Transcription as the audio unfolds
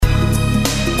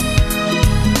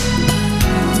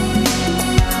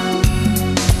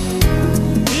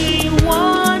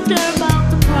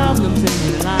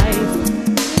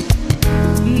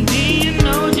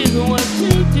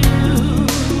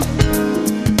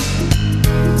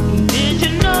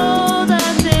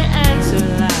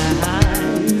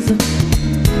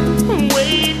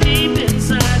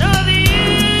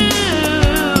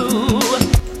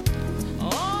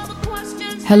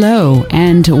Hello,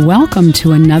 and welcome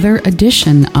to another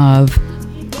edition of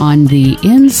On the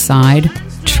Inside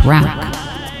Track.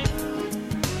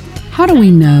 How do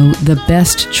we know the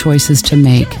best choices to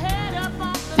make?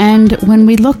 And when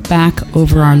we look back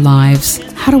over our lives,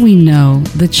 how do we know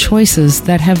the choices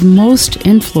that have most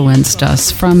influenced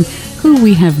us from who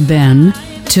we have been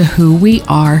to who we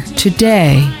are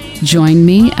today? Join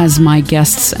me as my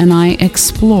guests and I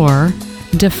explore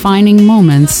defining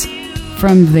moments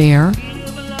from there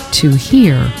to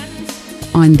here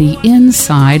on the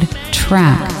Inside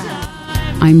Track.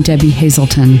 I'm Debbie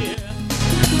Hazelton.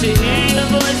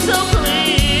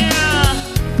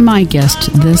 My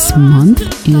guest this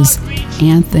month is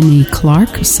Anthony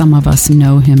Clark. Some of us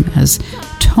know him as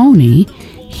Tony.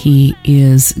 He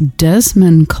is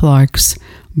Desmond Clark's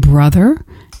brother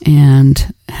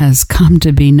and has come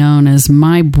to be known as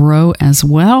my bro as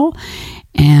well.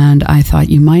 And I thought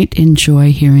you might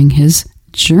enjoy hearing his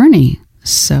journey.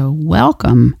 So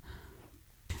welcome.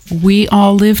 We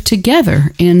all live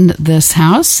together in this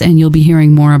house, and you'll be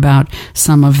hearing more about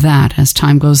some of that as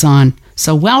time goes on.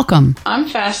 So welcome. I'm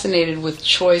fascinated with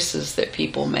choices that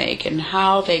people make and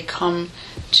how they come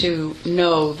to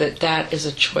know that that is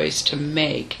a choice to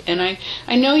make. And I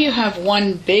know you have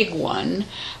one big one,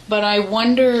 but I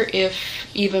wonder if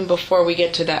even before we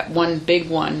get to that one big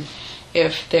one,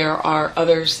 if there are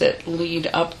others that lead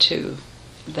up to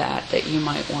that you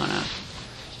might want to,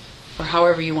 or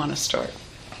however you want to start.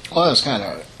 Well, it's kind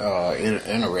of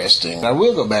interesting. I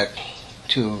will go back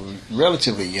to a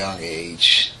relatively young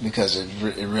age because it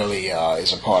really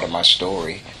is a part of my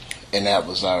story. And that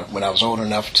was when I was old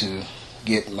enough to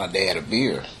get my dad a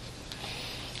beer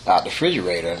out the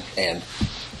refrigerator and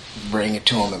bring it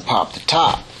to him and pop the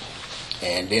top.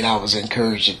 And then I was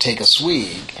encouraged to take a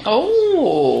swig.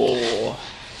 Oh!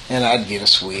 And I'd get a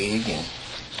swig. And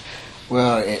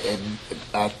well,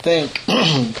 I think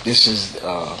this is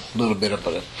a little bit of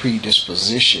a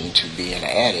predisposition to be an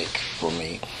addict for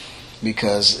me,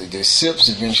 because the sips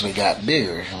eventually got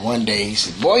bigger. And one day he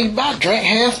said, "Boy, you about drank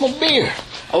half my beer."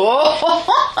 Oh!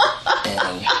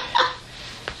 And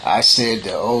I said,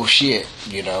 "Oh shit,"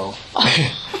 to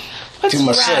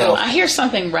myself. Rattle? I hear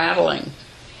something rattling.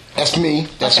 That's me.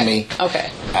 That's me.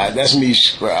 Okay. That's me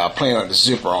playing with the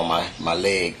zipper on my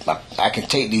leg. I can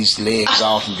take these legs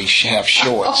off and have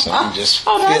shorts. And I'm just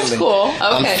that's fiddling. Cool. Okay.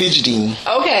 I'm fidgeting.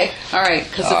 Okay. All right.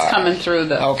 Because it's coming through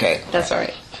the... Okay. That's all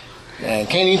right. And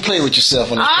can't even play with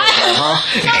yourself on this program, huh?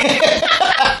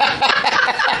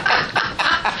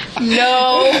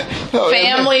 No.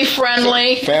 Family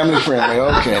friendly. Family friendly.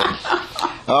 Okay.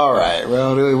 All right.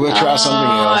 Well, we'll try something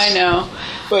else. I know.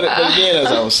 But again,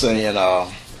 as I was saying...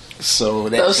 So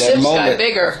those sips got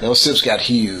bigger. Those sips got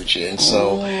huge, and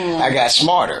so I got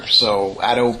smarter. So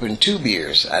I'd open 2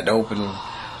 beers. I'd open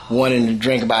one and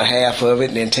drink about half of it,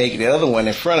 and then take the other one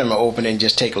in front of me, open it, and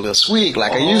just take a little swig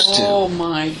like I used to. Oh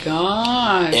my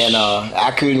gosh! And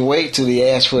I couldn't wait till he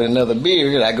asked for another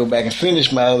beer. I'd go back and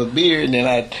finish my other beer, and then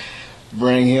I'd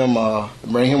bring him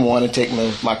one and take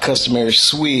my customary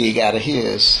swig out of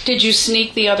his. Did you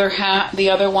sneak the other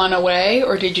one away,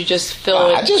 or did you just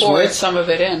pour some of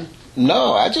it in?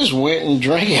 No, I just went and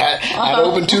drank. I'd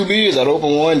open 2 beers. I'd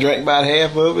open one, drank about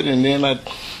half of it, and then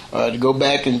I'd go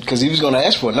back because he was going to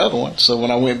ask for another one. So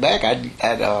when I went back, I'd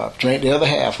drank the other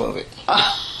half of it.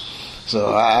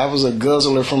 So I was a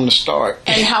guzzler from the start.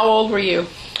 And how old were you?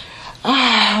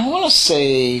 I want to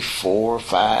say 4 or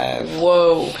 5.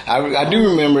 Whoa! I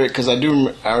do remember it because I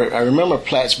remember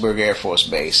Plattsburgh Air Force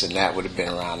Base, and that would have been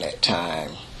around that time.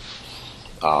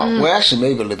 Well, actually,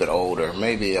 maybe a little bit older.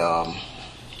 Maybe let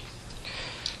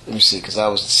me see, because I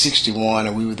was 61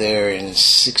 and we were there in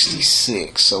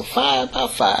 66. So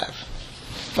about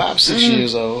 6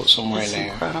 years old, somewhere in there.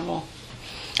 That's incredible.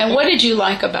 And what did you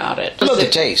like about it? I love the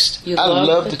taste. I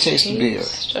love the taste of beer.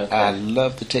 Okay. I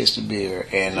love the taste of beer.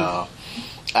 And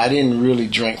I didn't really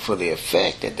drink for the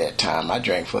effect at that time. I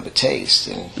drank for the taste.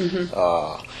 And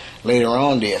later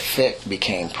on, the effect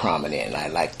became prominent. I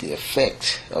liked the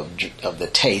effect of the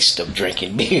taste of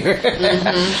drinking beer.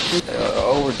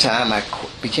 Over time, I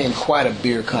became quite a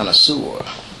beer connoisseur.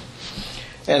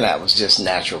 And that was just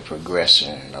natural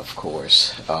progression, of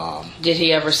course. Did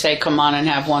he ever say, "Come on and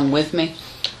have one with me"?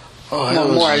 Oh, that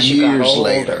was years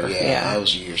later. Yeah, that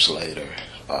was years later.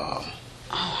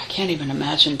 I can't even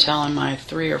imagine telling my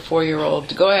 3 or 4-year-old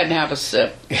to go ahead and have a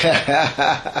sip.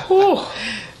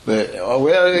 But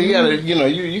well, you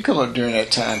gotta, you come up during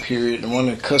that time period, and one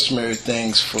of the customary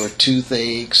things for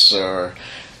toothaches or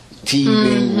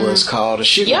teething was called a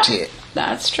sugar tit.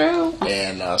 That's true.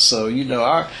 And so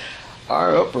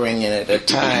our upbringing at that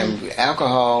time,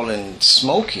 alcohol and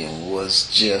smoking was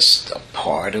just a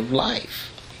part of life.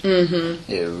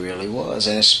 Mm-hmm. It really was,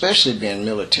 and especially being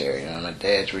military. My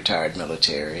dad's retired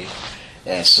military,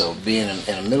 and so being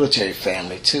in a military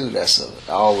family too, that's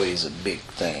always a big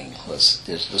thing. Was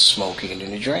the smoking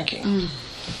and the drinking,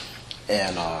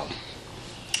 and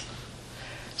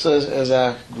so as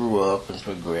I grew up and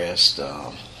progressed,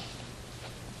 I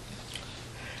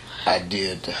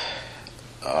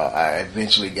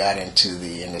eventually got into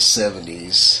in the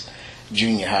 70s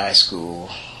junior high school.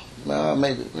 Well,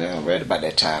 maybe right about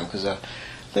that time, because I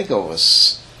think I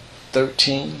was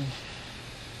 13.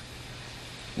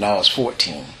 No, I was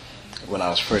 14 when I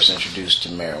was first introduced to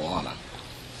marijuana.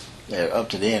 Up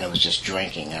to then, it was just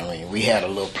drinking. I mean, we had a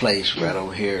little place right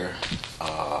over here,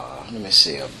 let me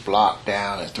see, a block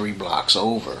down and 3 blocks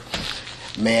over.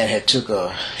 Man had took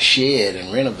a shed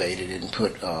and renovated it and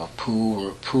put a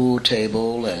pool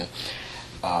table and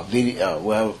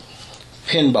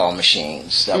pinball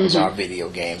machines. That was our video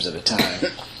games at the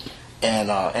time.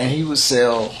 And he would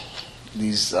sell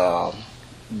these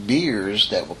beers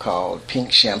that were called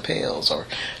pink champales, or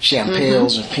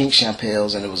champales and pink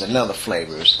champales, and it was another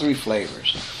flavor. It was 3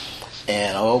 flavors.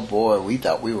 And oh boy, we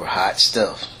thought we were hot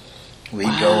stuff.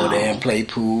 We'd go there and play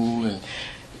pool and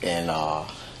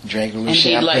drink a little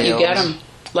champales. And he'd let you get them.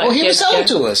 He would sell it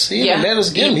to us. He didn't let us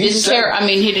get them. He didn't care. I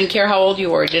mean, he didn't care how old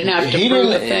you were. He didn't have to prove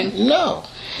a thing. No.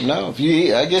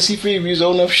 I guess he figured if you was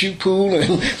old enough to shoot pool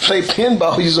and play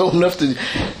pinball, he was old enough to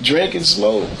drink and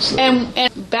smoke. So.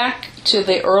 And back to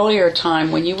the earlier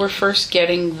time when you were first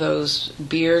getting those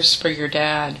beers for your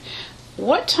dad,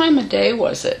 what time of day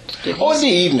was it? In the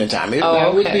evening time.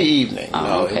 It would be evening.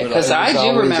 Because I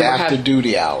do remember after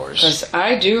duty hours. Because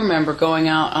I do remember going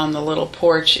out on the little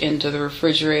porch into the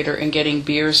refrigerator and getting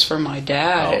beers for my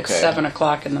dad at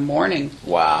 7:00 in the morning.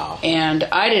 Wow! And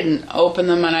I didn't open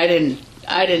them, and I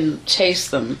didn't taste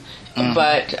them.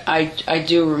 But I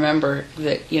do remember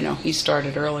that, he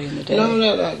started early in the day.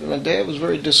 No. My dad was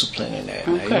very disciplined in that.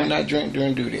 He did not drink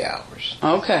during duty hours.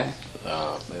 Okay.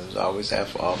 It was always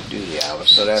off duty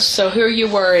hours. So here you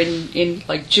were in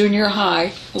like junior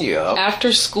high. Yeah.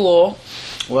 After school.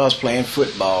 Well, I was playing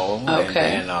football.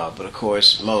 Okay. But of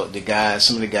course, some of the guys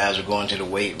were going to the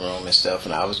weight room and stuff,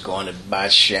 and I was going to buy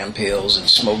champales and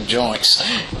smoke joints.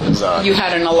 You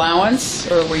had an allowance,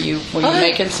 or were you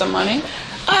making some money?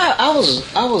 I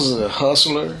was a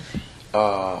hustler.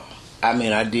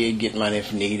 I did get money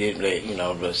if needed.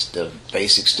 The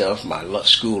basic stuff, my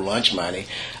school lunch money.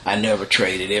 I never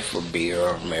traded it for beer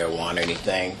or marijuana or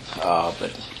anything.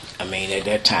 But at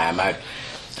that time,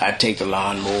 I'd take the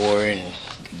lawnmower and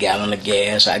a gallon of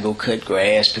gas. I'd go cut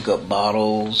grass, pick up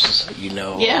bottles.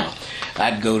 Yeah.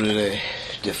 I'd go to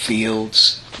the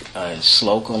fields and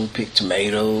Slocum, pick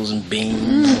tomatoes and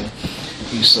beans.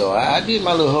 So I did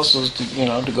my little hustles to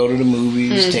go to the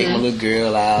movies, take my little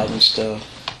girl out and stuff.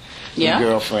 Yeah. My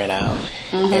girlfriend out.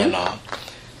 And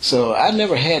so I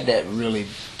never had that really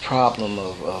problem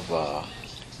of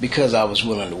because I was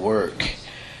willing to work,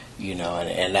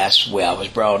 and that's where I was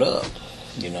brought up.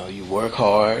 You work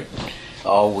hard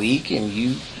all week and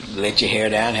you let your hair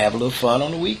down, have a little fun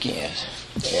on the weekends.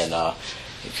 And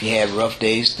if you had rough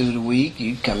days through the week,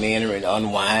 you'd come in and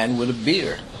unwind with a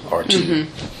beer or two.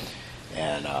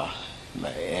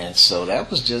 And so that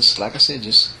was just, like I said,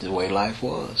 just the way life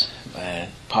was.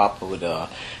 And Pop would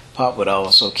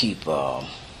also keep some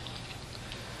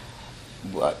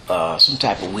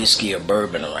type of whiskey or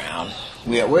bourbon around.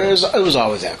 It was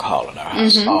always alcohol in our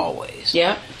house, always.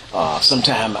 Yeah.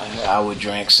 Sometimes I would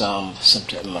drink some.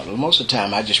 Most of the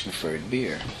time, I just preferred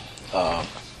beer.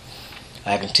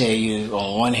 I can tell you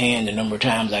on one hand the number of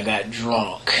times I got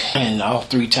drunk, and all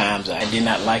 3 times I did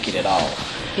not like it at all.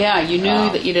 Yeah, you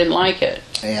knew that you didn't like it.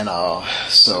 And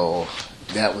so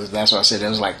that's why I said that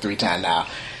was like 3 times. Now,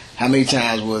 how many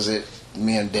times was it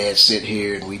me and Dad sit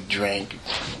here and we drank?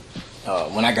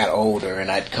 When I got older and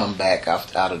I'd come back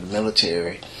out of the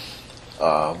military,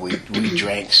 we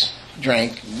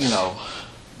drank,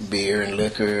 beer and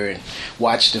liquor and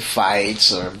watch the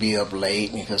fights or be up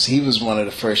late, because he was one of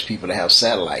the first people to have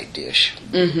satellite dish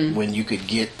when you could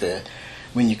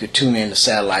tune in the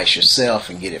satellites yourself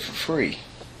and get it for free.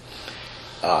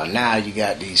 Now you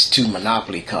got these 2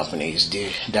 monopoly companies,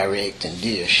 Direct and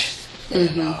Dish,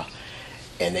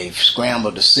 and they've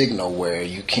scrambled the signal where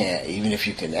you can't, even if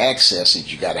you can access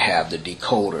it, you got to have the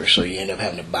decoder, so you end up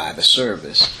having to buy the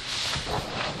service.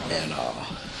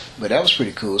 But that was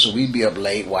pretty cool. So we'd be up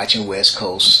late watching West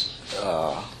Coast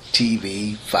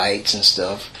TV fights and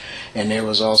stuff. And there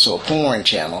was also a porn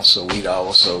channel, so we'd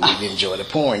enjoy the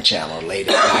porn channel late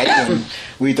at night, and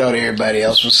we thought everybody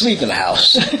else was asleep in the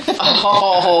house.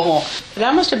 Oh,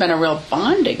 that must have been a real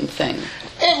bonding thing.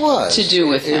 It was. to do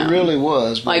with him. It really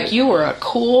was. Like, you were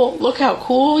look how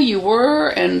cool you were,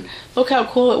 and look how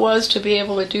cool it was to be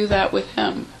able to do that with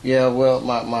him. Yeah, well,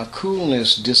 my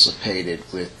coolness dissipated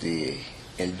with the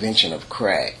invention of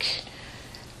crack.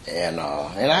 And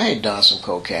I had done some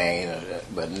cocaine,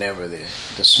 but never the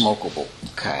smokable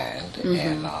kind. Mm-hmm.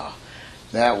 And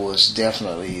that was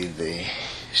definitely the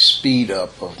speed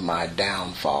up of my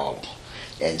downfall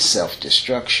and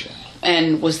self-destruction.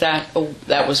 And was that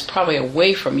was probably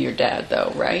away from your dad,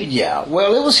 though, right? Yeah.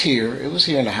 Well, it was here. It was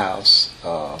here in the house.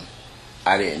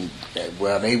 I didn't.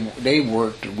 Well, they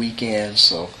worked weekends,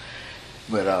 so.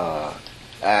 But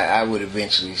I would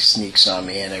eventually sneak some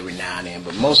in every now and then.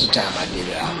 But most of the time, I did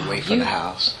it out away from the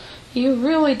house. You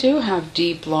really do have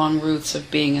deep, long roots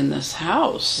of being in this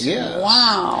house. Yes.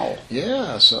 Wow.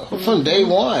 Yeah. So from day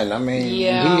one, I mean, we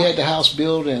had the house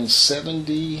built in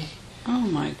 70. Oh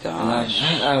my gosh!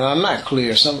 I'm not clear.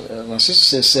 My sister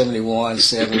says 71,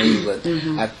 70, but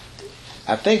mm-hmm.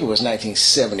 I think it was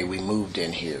 1970 we moved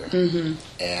in here, mm-hmm.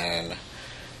 and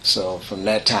so from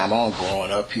that time on,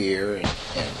 growing up here,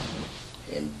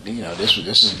 and you know, this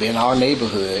has been our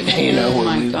neighborhood. You know, oh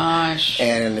my gosh!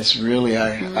 And it's really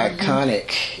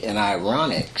iconic and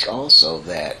ironic also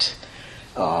that.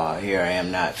 Here I am,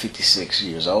 not 56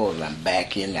 years old, and I'm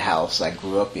back in the house I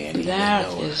grew up in. That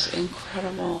is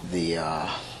incredible. The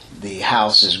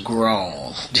house has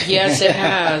grown. Yes, it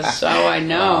has. Oh, I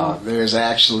know. There's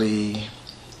actually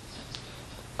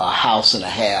a house and a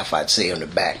half, I'd say, on the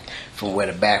back from where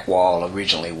the back wall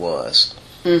originally was.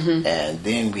 Mm-hmm. And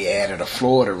then we added a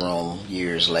Florida room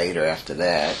years later after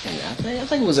that. And I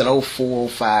think it was in 04,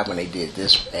 05 when they did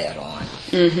this add-on.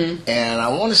 Mm-hmm. And I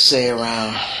want to say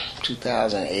around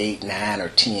 2008, 9, or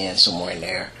 10, somewhere in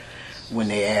there, when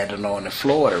they added on the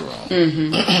Florida room.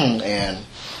 Mm-hmm. And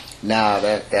now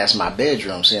that's my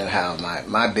bedroom, seeing how my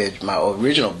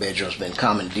original bedroom's been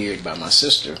commandeered by my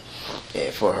sister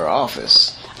for her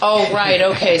office. Oh, right,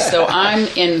 okay, so I'm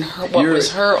in what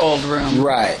was her old room.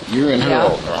 Right, you're in her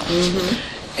old room.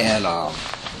 Mm-hmm.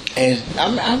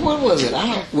 And what was it?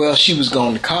 Well, she was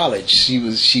going to college.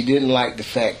 She didn't like the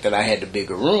fact that I had the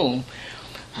bigger room,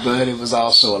 but it was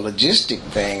also a logistic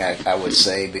thing, I would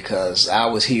say, because I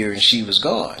was here and she was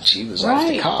gone. She was off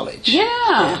to college.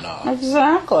 Yeah,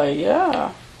 exactly,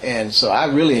 yeah. And so I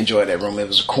really enjoyed that room. It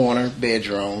was a corner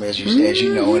bedroom, as you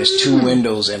know, and there's 2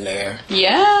 windows in there.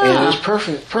 Yeah. And it was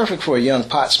perfect for a young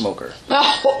pot smoker.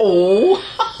 Oh.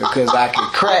 Because I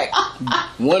could crack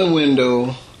one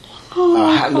window a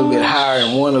little bit higher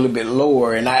and one a little bit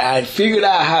lower, and I figured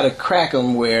out how to crack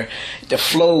them where the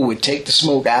flow would take the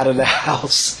smoke out of the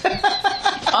house.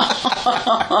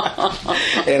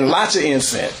 And lots of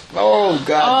incense. Oh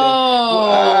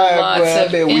God! Lots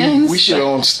of incense. We should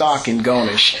own stock in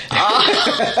Gonish.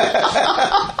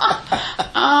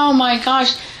 Oh my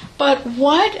gosh! But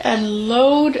what a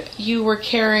load you were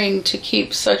carrying to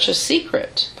keep such a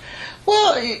secret.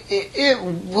 Well, it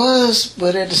was,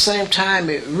 but at the same time,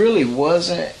 it really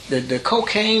wasn't. The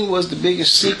cocaine was the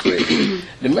biggest secret.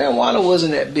 The marijuana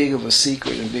wasn't that big of a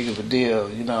secret and big of a deal.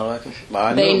 You know,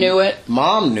 they knew it.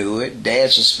 Mom knew it.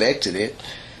 Dad suspected it.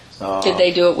 Did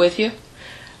they do it with you?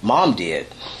 Mom did.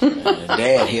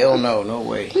 Dad, hell no, no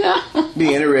way.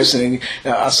 Be interesting.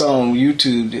 I saw on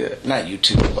YouTube, not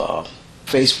YouTube,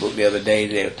 Facebook the other day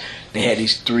that they had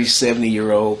these 3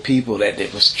 70-year-old people that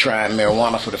was trying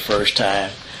marijuana for the first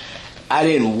time. I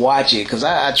didn't watch it because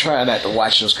I try not to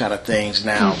watch those kind of things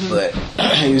now, mm-hmm. but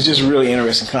it was just a really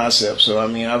interesting concept. So I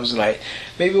mean, I was like,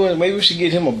 maybe we should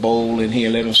get him a bowl in here,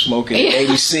 let him smoke it at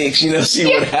 86, you know, see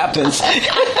what happens.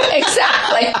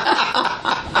 Exactly.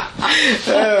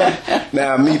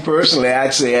 Now, me personally,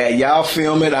 I'd say, hey, y'all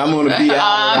film it. I'm going to be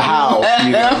out of the house,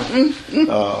 you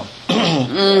know.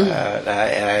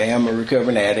 I am a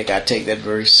recovering addict. I take that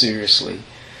very seriously.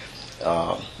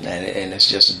 And it's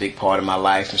just a big part of my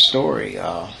life and story,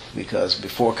 because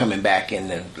before coming back in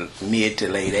the mid to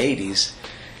late 80s,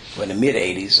 well, in the mid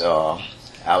 80s,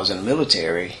 I was in the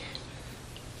military,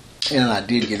 and I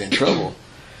did get in trouble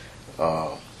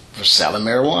for selling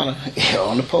marijuana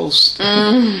on the post.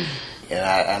 Mm.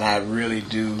 And I really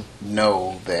do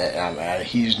know that,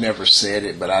 he's never said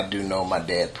it, but I do know my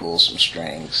dad pulled some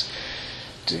strings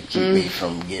to keep me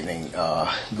from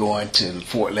going to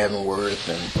Fort Leavenworth,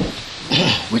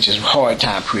 which is hard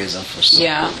time prison for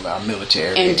some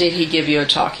military. And did he give you a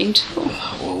talking to?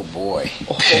 Oh boy.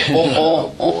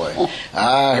 Oh boy.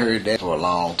 I heard that for a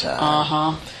long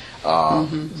time.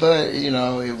 Mm-hmm. But you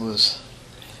know, it was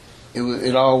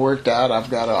it all worked out. I've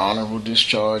got an honorable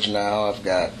discharge now. I've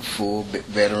got full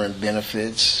veteran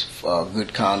benefits,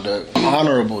 good conduct,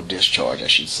 honorable discharge, I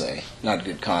should say, not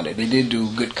good conduct. They did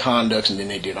do good conducts, and then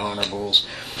they did honorables,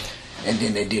 and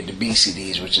then they did the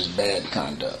BCDs, which is bad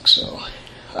conduct. So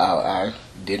I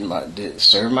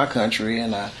served my country,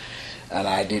 and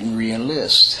I didn't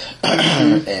re-enlist,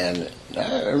 and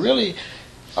really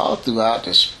all throughout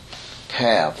this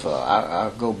path,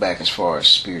 I go back as far as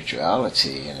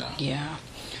spirituality, you know. Yeah.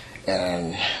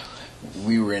 And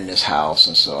we were in this house,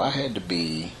 and so I had to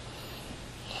be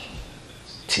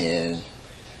 10.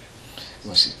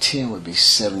 Let's see, 10 would be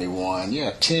 71.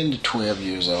 Yeah, 10 to 12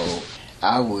 years old.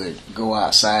 I would go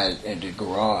outside in the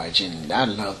garage, and I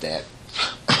loved that.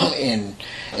 And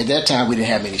at that time, we didn't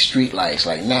have any street lights.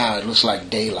 Like now, it looks like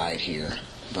daylight here.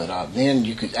 But then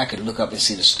I could look up and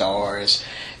see the stars,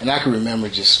 and I could remember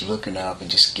just looking up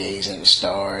and just gazing at the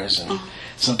stars. And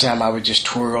sometimes I would just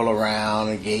twirl around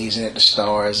and gazing at the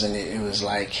stars, and it was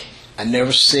like I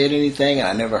never said anything and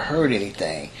I never heard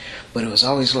anything, but it was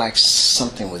always like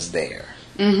something was there.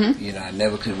 Mm-hmm. You know, I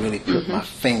never could really put my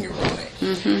finger on it.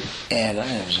 Mm-hmm. And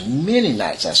there was many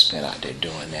nights I spent out there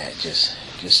doing that, just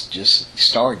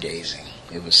stargazing.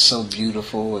 It was so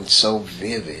beautiful and so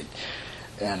vivid.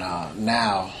 And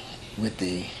now, with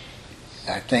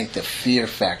I think the fear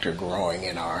factor growing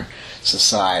in our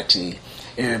society,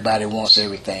 everybody wants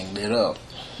everything lit up.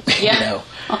 Yeah.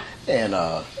 You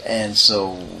know, and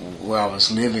so where I was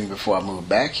living before I moved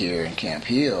back here in Camp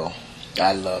Hill,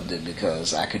 I loved it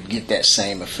because I could get that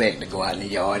same effect to go out in the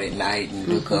yard at night and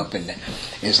look up, and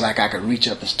it's like I could reach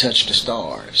up and touch the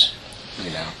stars.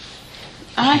 You know.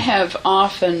 I have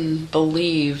often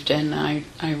believed, and I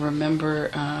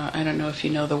remember, I don't know if you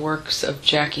know the works of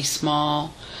Jackie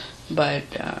Small, but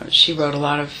she wrote a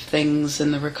lot of things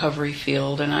in the recovery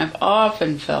field, and I've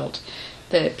often felt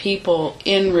that people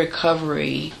in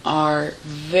recovery are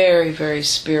very, very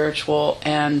spiritual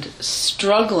and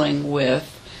struggling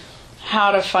with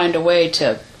how to find a way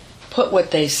to put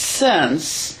what they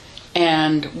sense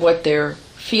and what they're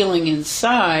feeling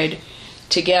inside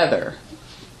together,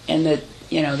 and that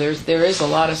there is a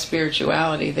lot of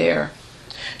spirituality there.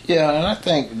 Yeah, and I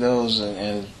think those,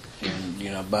 and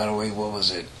by the way, what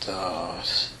was it?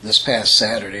 This past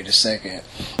Saturday, the 2nd,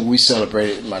 we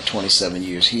celebrated my 27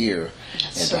 years here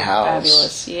at the house.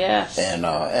 Fabulous, yes. And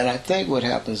I think what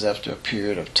happens after a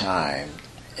period of time,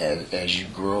 as you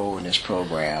grow in this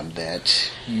program, that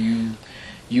you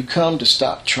come to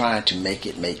stop trying to make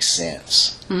it make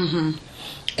sense, mm-hmm.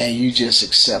 and you just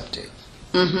accept it.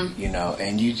 Mm-hmm.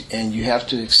 And you have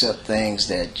to accept things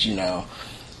that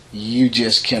you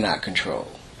just cannot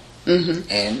control, mm-hmm.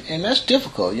 and that's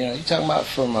difficult. You're talking about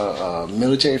from a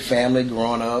military family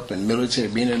growing up, and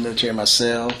being in the military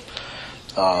myself.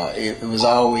 It was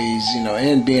always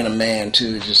and being a man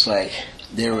too. Just like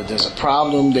there's a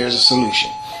problem, there's a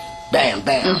solution. Bam,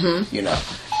 bam.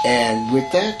 Mm-hmm. And with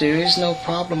that, there is no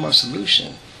problem or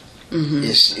solution. Mm-hmm.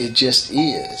 It just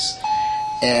is.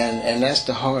 And that's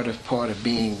the hardest part of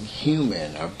being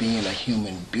human, or being a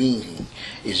human being,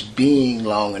 is being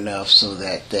long enough so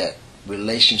that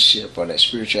relationship or that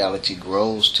spirituality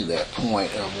grows to that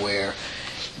point of where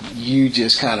you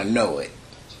just kind of know it.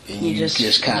 And you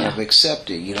just kind of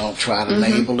accept it. You don't try to mm-hmm.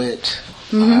 label it.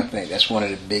 Mm-hmm. I think that's one of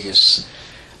the biggest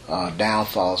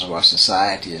downfalls of our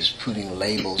society, is putting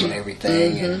labels on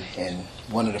everything. Mm-hmm. And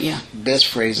one of the best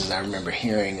phrases I remember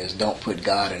hearing is, don't put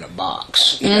God in a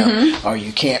box, mm-hmm. or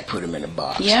you can't put him in a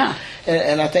box. Yeah.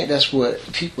 And I think that's what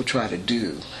people try to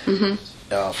do, mm-hmm.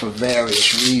 For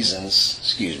various reasons.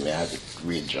 Excuse me, I have to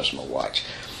readjust my watch.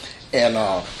 And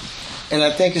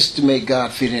I think it's to make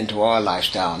God fit into our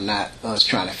lifestyle, not us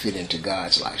trying to fit into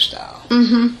God's lifestyle.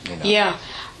 Mm-hmm. Yeah.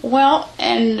 Well,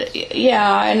 and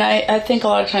I think a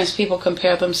lot of times people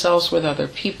compare themselves with other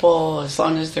people as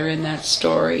long as they're in that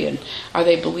story. And are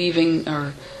they believing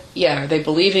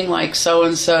like so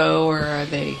and so, or are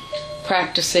they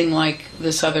practicing like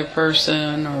this other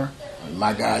person, or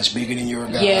my God's bigger than your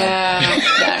God? Yeah,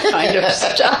 that kind of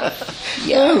stuff.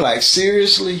 Yeah, I'm like,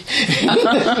 seriously.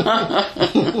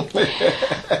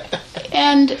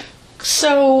 And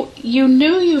so you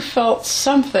knew you felt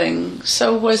something.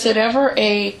 So was it ever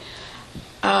a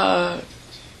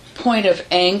point of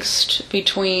angst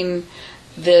between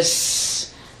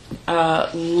this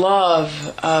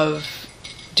love of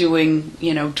doing,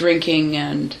 drinking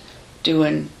and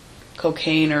doing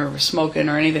cocaine or smoking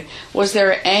or anything? Was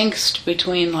there angst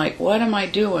between, like, what am I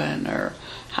doing? Or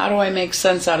how do I make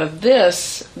sense out of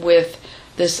this with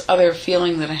this other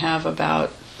feeling that I have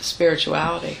about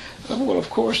spirituality? Well, of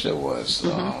course there was,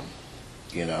 mm-hmm.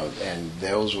 And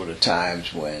those were the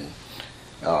times when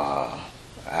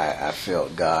I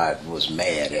felt God was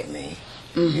mad at me,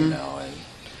 you know, and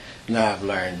now I've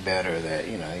learned better that,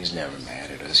 you know, he's never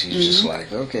mad at us. He's just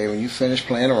like, okay, when you finish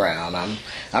playing around, I'm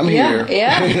here.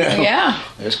 Yeah, you know? yeah.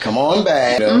 Just come on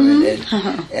back. You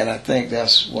know, and I think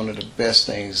that's one of the best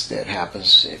things that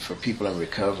happens for people in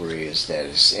recovery is that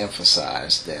it's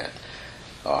emphasized that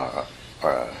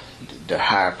the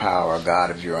higher power, God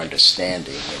of your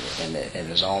understanding, and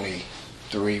there's only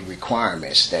 3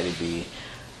 requirements, that it be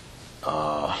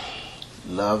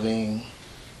loving,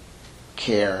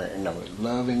 caring,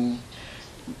 loving,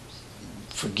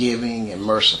 forgiving, and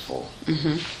merciful.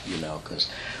 You know, because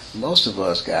most of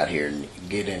us got here and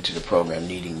get into the program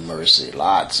needing mercy,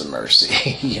 lots of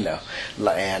mercy. You know,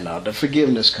 and the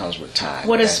forgiveness comes with time.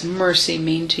 What does mercy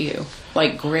mean to you?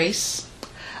 Like grace?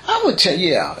 I would tell,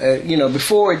 yeah. You know,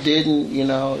 before it didn't, you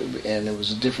know, and it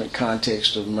was a different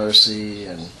context of mercy,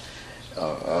 and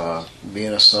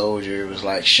being a soldier, it was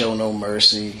like show no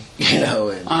mercy, you know.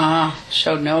 And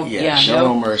show no,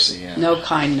 no mercy, yeah. No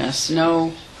kindness,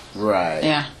 no. Right.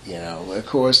 Yeah. You know, of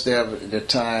course, the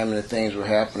time and the things were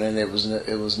happening, it was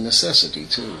necessity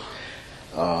too.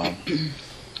 I've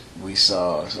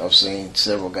seen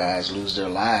several guys lose their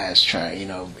lives trying, you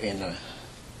know, in a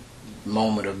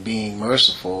moment of being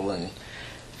merciful and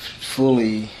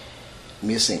fully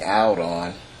missing out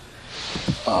on,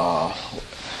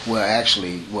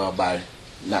 by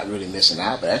not really missing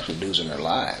out, but actually losing their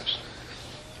lives.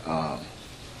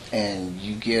 And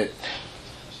you get,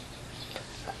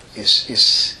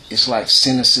 it's like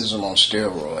cynicism on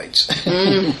steroids.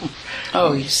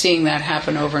 Oh, you're seeing that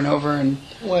happen over and over, and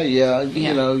well,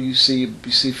 you know, you see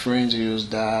friends of yours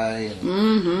die, and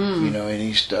you know, and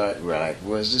you start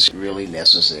was this really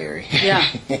necessary? Yeah,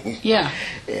 yeah.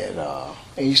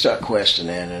 And you start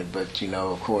questioning it, but you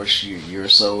know, of course, you're a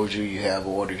soldier. You have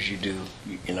orders. You do,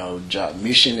 you know,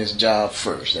 mission is job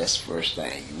first. That's the first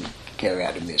thing. You carry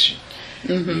out the mission.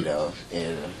 You know,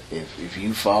 if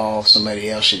you fall, somebody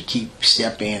else should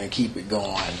step in and keep it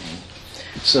going. And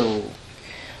so,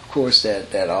 of course,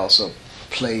 that also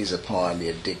plays upon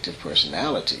the addictive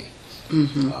personality,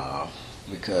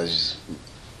 because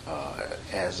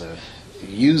as a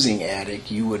using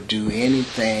addict, you would do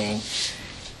anything,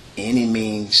 any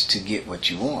means to get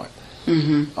what you want.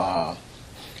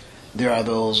 There are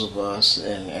those of us,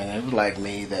 and it was like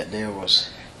me, that there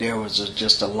was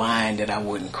just a line that I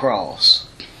wouldn't cross,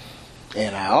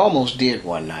 and I almost did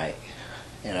one night,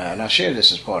 and I share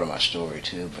this as part of my story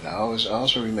too. But I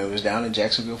also remember it was down in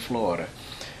Jacksonville, Florida,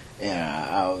 and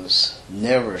I was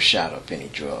never shot up any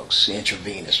drugs,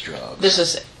 intravenous drugs. This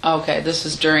is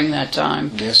during that time.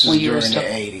 This is during the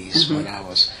 80s when I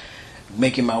was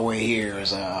making my way here.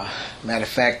 As a matter of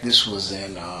fact, this was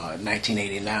in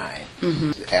 1989.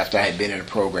 After I had been in the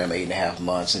program 8.5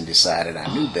 months and decided I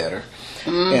knew better.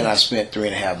 And I spent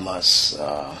 3.5 months,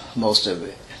 most of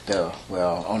it,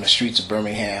 on the streets of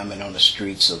Birmingham and on the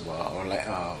streets of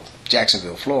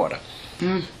Jacksonville, Florida.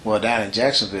 Well, down in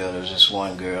Jacksonville, there was this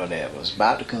one girl that was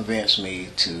about to convince me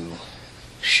to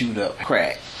shoot up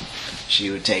crack.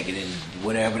 She would take it and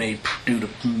whatever they do to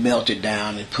melt it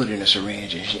down and put it in a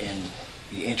syringe and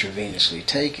intravenously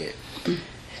take it.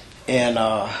 And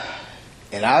I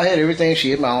had everything.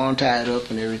 She had my arm tied up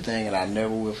and everything, and I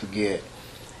never will forget.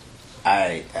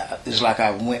 It's like I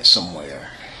went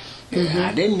somewhere.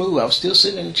 I didn't move. I was still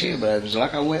sitting in the chair, but it was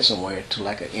like I went somewhere to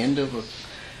like an end of a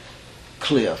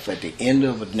cliff at the end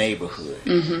of a neighborhood.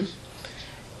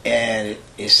 And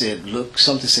it said, look,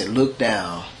 something said, look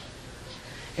down.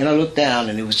 And I looked down,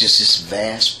 and it was just this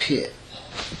vast pit.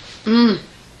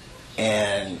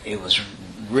 And it was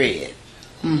red.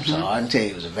 So I can tell you,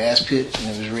 it was a vast pit,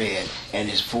 and it was red. And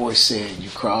his voice said,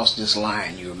 you crossed this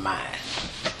line, you're mine.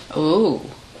 Ooh.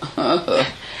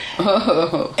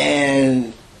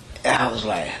 And I was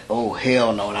like, oh,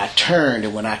 hell no. And I turned,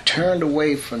 and when I turned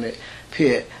away from the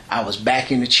pit, I was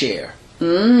back in the chair.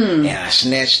 And I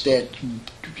snatched that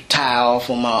tie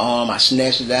off on my arm. I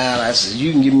snatched it down. I said,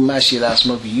 you can give me my shit, I'll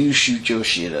smoke it. You shoot your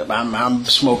shit up. I'm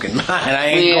smoking mine. I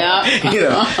ain't going, you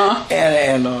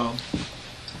know.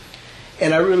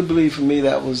 And I really believe for me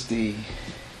that was the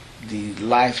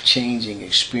life-changing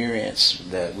experience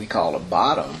that we call a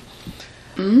bottom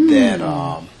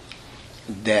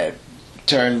that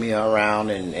turned me around,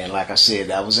 and like I said,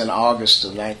 that was in August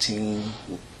of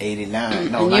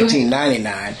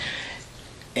 1999.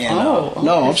 And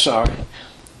I'm sorry,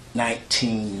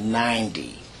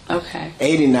 1990. Okay.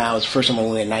 89 was the first time I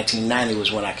went. 1990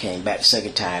 was when I came back the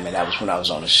second time, and that was when I was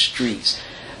on the streets.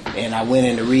 And I went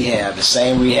into rehab, the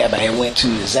same rehab I had went to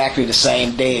exactly the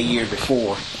same day a year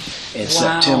before in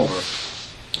September.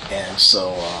 And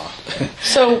so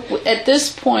So at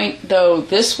this point, though,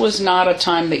 this was not a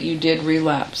time that you did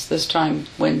relapse. This time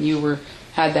when you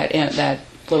had that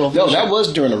little vision. No, that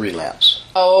was during the relapse.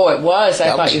 Oh, it was.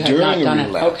 I thought you had during not the done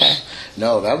relapse. it. Okay.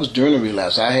 No, that was during the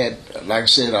relapse. I had, like I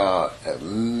said,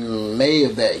 May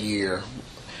of that year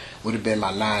would have been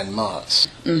my 9 months.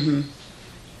 Mm-hmm.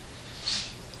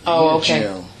 Oh, okay.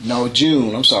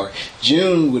 June. I'm sorry.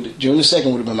 June the 2nd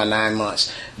would have been my 9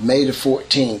 months. May the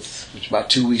 14th, which is about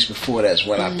 2 weeks before that, is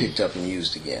when I picked up and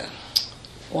used again.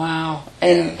 Wow.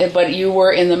 But you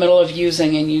were in the middle of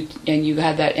using, and you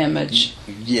had that image.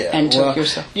 Yeah. And took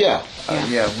yourself. Yeah.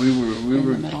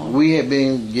 We had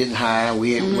been getting high.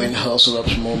 We had went and hustled up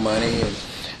some more money, and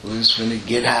we was going to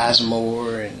get high some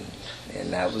more,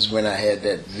 and that was when I had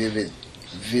that vivid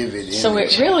image. So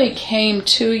it really came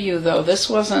to you, though. This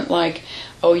wasn't like,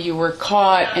 oh, you were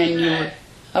caught and you were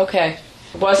okay.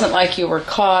 It wasn't like you were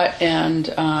caught and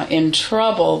in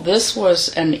trouble. This was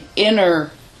an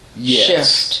inner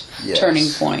shift, turning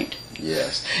point.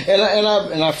 Yes, and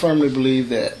I firmly believe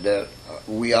that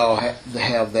we all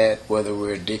have that, whether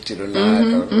we're addicted or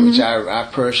not. Which I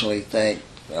personally think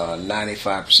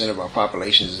 95% of our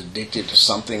population is addicted to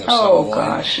something or someone. Oh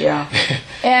gosh, yeah.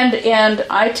 and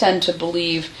I tend to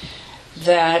believe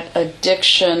that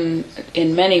addiction,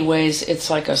 in many ways, it's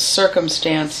like a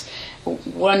circumstance.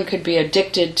 One could be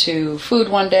addicted to food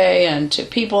one day and to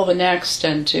people the next,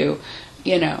 and to,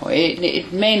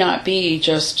 it may not be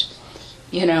just,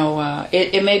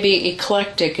 it may be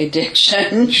eclectic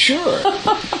addiction. Sure.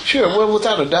 Well,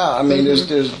 without a doubt. I mean,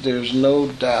 there's no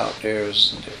doubt.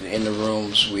 There's in the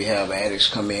rooms we have addicts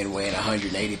come in weighing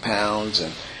 180 pounds,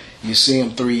 and you see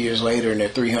them 3 years later and they're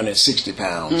 360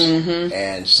 pounds,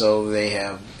 and so they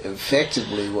have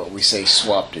effectively what we say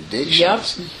swapped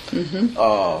addictions.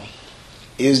 Yep.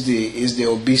 Is the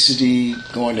obesity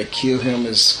going to kill him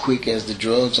as quick as the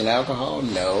drugs and alcohol?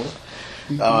 No.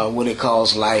 Will it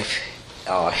cause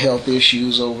health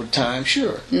issues over time?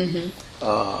 Sure. And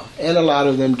a lot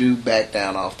of them do back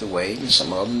down off the weight, and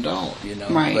some of them don't,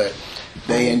 Right. But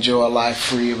they enjoy a life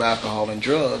free of alcohol and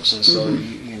drugs, and so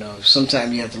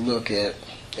sometimes you have to look at,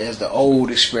 as the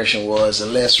old expression was, the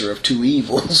lesser of two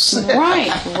evils.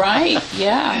 right,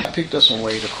 yeah. I picked up some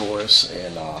weight, of course,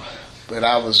 and but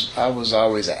I was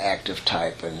always an active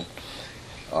type, and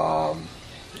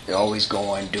always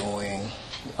doing.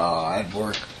 I'd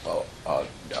work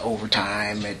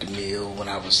overtime at the mill when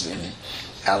I was in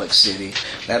Alex City.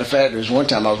 Matter of fact, there was one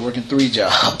time I was working 3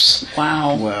 jobs.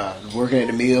 Wow. Working at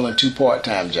the mill and 2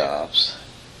 part-time jobs.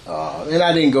 And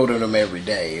I didn't go to them every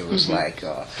day. It was like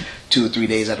 2 or 3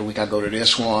 days out of the week I go to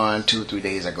this one, 2 or 3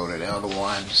 days I go to the other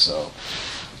one. So.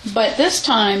 But this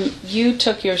time you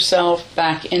took yourself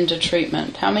back into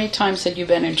treatment. How many times had you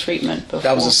been in treatment before?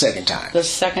 That was the second time. The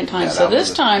second time. Yeah, so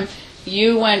this time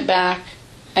you went back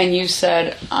and you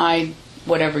said,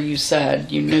 whatever you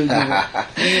said, you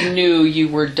knew you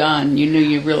were done. You knew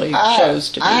you really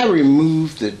chose to be. I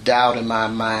removed the doubt in my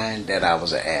mind that I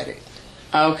was an addict.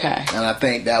 Okay. And I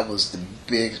think that was the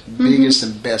biggest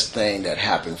and best thing that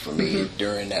happened for me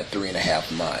during that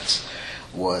 3.5 months.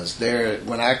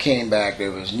 When I came back,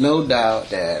 there was no doubt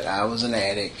that I was an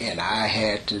addict and I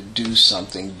had to do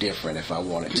something different if I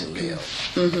wanted to live.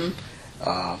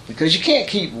 Because you can't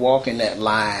keep walking that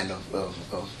line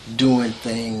of doing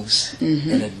things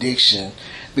in addiction,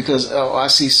 because I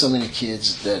see so many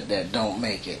kids that don't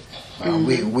make it.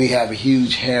 We have a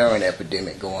huge heroin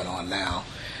epidemic going on now,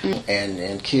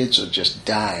 and kids are just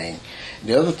dying.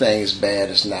 The other thing as bad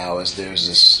as now is there's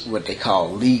this what they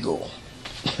call legal,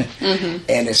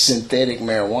 and it's synthetic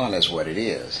marijuana is what it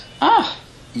is. Ah.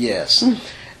 Yes.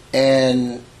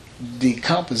 And the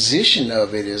composition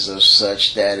of it is of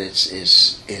such that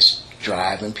it's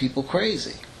driving people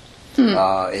crazy.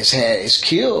 It's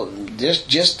killed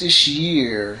just this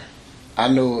year. I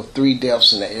know of 3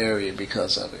 deaths in the area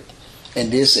because of it.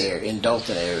 In this area, in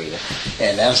Dothan area,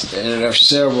 and there are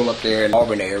several up there in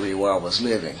Auburn area where I was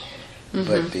living.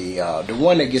 But the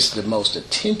one that gets the most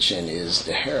attention is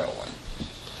the heroin.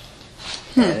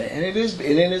 And it is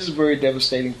a very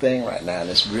devastating thing right now, and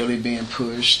it's really being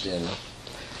pushed. And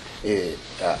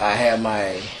I have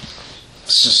my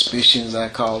suspicions, I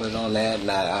call it, on that,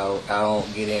 and I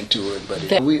don't get into it. But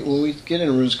when we get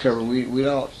in Roots Cover, we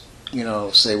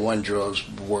don't say one drug's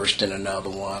worse than another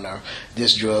one, or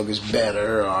this drug is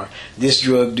better, or this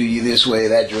drug do you this way,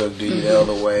 that drug do you the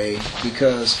other way,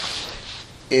 because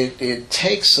it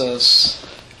takes us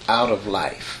out of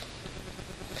life.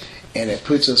 And it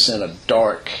puts us in a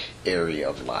dark area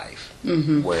of life,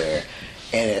 where,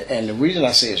 and the reason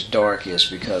I say it's dark is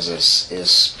because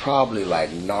it's probably like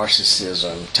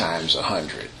narcissism times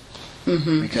 100,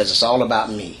 because it's all about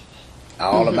me.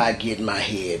 all about getting my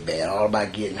head bad, all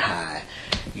about getting high.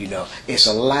 You know, it's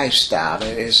a lifestyle.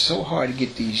 And it's so hard to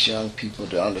get these young people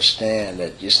to understand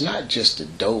that it's not just the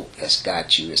dope that's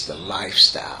got you, it's the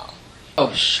lifestyle.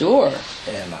 Oh, sure.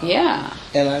 And, yeah.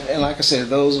 And like I said,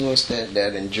 those of us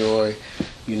that enjoy,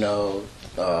 you know,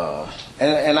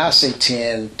 and I say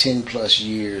 10 plus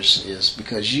years is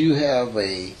because you have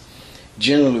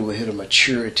generally will hit a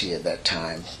maturity at that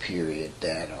time period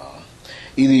that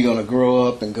either you're going to grow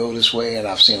up and go this way, and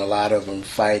I've seen a lot of them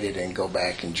fight it and go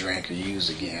back and drink or use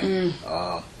again.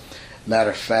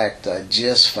 Matter of fact, I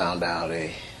just found out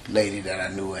a lady that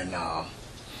I knew in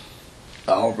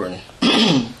Auburn,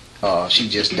 she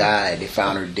just died. They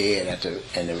found her dead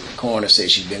and the coroner said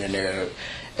she'd been in there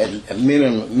at a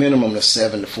minimum of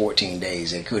 7 to 14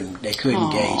 days. They couldn't gauge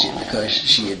it because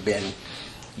she had been,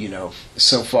 you know,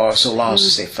 so long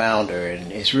since they found her,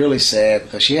 and it's really sad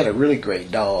because she had a really great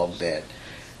dog that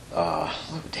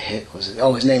what the heck was it?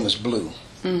 Oh, his name was Blue.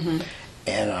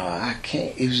 And I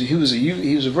can't. He was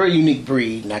a very unique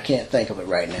breed, and I can't think of it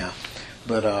right now.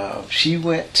 But she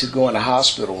went to go in the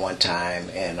hospital one time,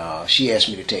 and she asked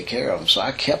me to take care of him. So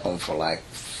I kept him for like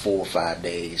 4 or 5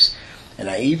 days, and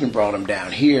I even brought him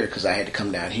down here because I had to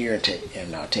come down here and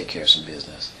take care of some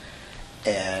business.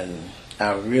 And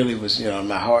I really was, you know,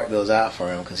 my heart goes out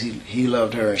for him because he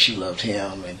loved her and she loved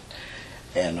him,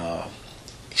 and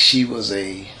she was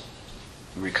a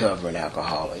recovering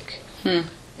alcoholic.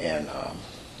 And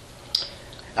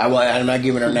I'm not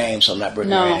giving her name, so I'm not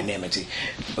bringing her anonymity.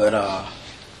 But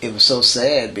it was so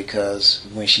sad because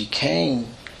when she came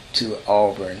to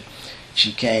Auburn,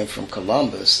 she came from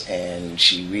Columbus, and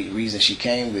reason she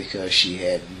came because she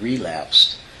had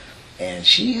relapsed, and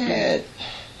she had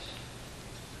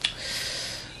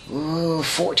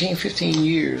 14, 15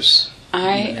 years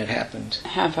when that happened.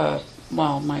 I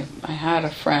had a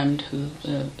friend who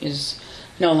is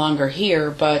no longer here,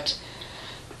 but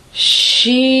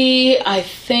I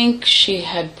think she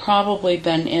had probably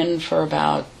been in for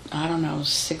about,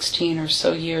 16 or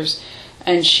so years,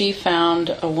 and she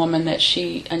found a woman and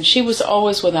she was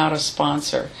always without a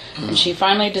sponsor, and she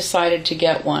finally decided to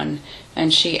get one,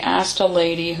 and she asked a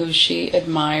lady who she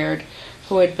admired,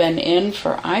 who had been in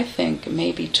for, I think,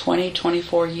 maybe 20,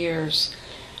 24 years,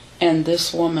 and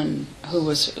this woman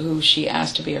who she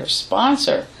asked to be her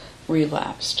sponsor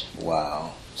relapsed.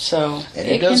 Wow. So and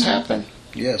it does happen.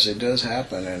 Yes, it does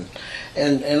happen,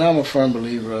 and I'm a firm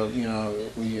believer of, you know,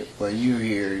 when you're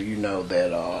here, you know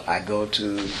that I go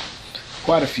to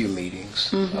quite a few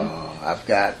meetings. I've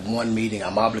got one meeting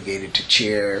I'm obligated to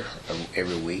chair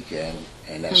every week,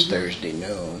 and that's Thursday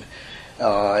noon,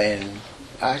 and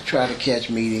I try to catch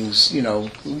meetings, you know,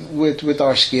 with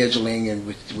our scheduling and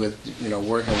with you know,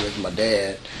 working with my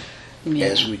dad.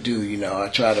 As we do, you know, I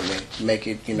try to make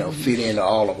it, you know, fit into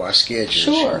all of our schedules.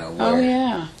 Sure. You know,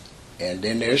 yeah. And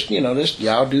then there's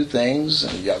y'all do things,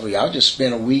 and y'all just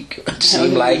spend a week, it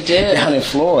seemed like, down in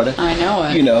Florida. I know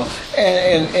it. You know,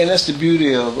 and that's the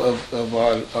beauty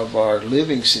of our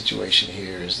living situation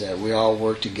here, is that we all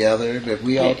work together, but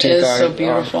we all take our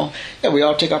beautiful. We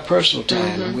all take our personal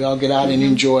time, and we all get out and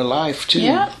enjoy life too.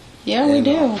 Yeah, we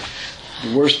do.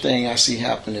 The worst thing I see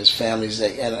happen is families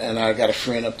that, and I got a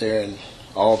friend up there in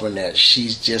Auburn that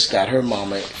she's just got her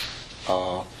mama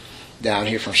down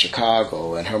here from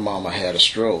Chicago, and her mama had a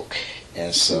stroke,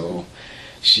 and so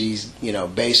she's, you know,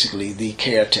 basically the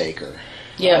caretaker.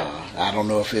 I don't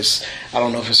know if it's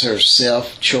her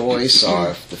self choice or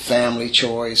if the family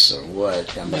choice or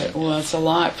what. I mean, well, it's a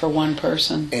lot for one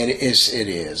person. And it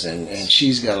is, and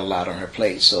she's got a lot on her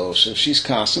plate, so she's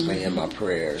constantly in my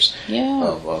prayers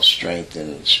of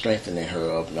strengthening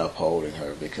her up and upholding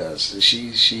her, because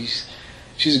she's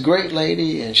a great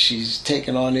lady, and she's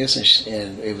taken on this,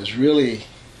 and it was really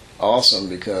awesome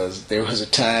because there was a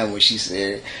time when she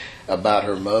said about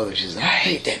her mother, she said, I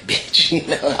hate that bitch, you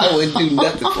know, I wouldn't do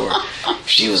nothing for her. If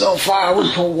she was on fire, I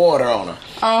wouldn't pour water on her,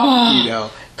 you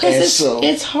know. Because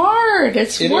it's hard.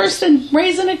 It's worse than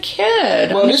raising a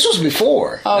kid. Well, this was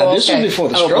before. This was before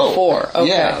the stroke.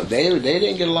 Yeah, they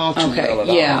didn't get along too well at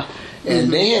all.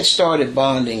 And they had started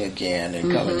bonding again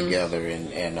and coming together,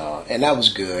 and that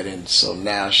was good. And so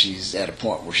now she's at a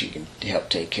point where she can help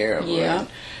take care of her.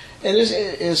 And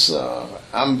it's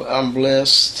I'm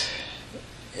blessed,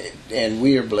 and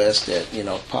we are blessed that, you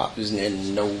know, Pop is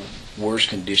in no worse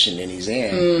condition than he's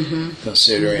in,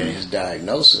 considering his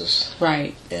diagnosis.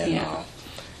 Right. And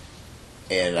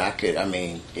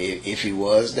and if he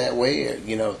was that way,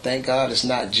 you know, thank God it's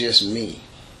not just me.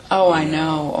 Oh, I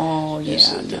know. Oh, yeah.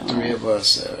 The three of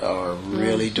us are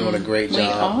really doing a great We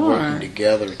job are. working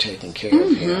together, taking care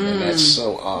of him, and that's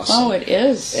so awesome. Oh, it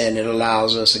is. And it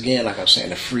allows us, again, like I'm saying,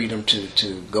 the freedom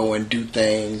to go and do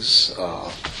things.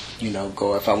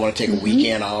 Go if I want to take a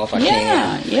weekend off, I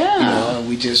can. Yeah. And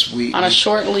we on a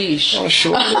short leash. On a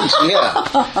short leash, yeah.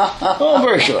 On a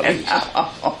very short leash.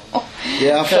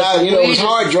 Yeah, I found, it was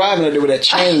hard driving up there with that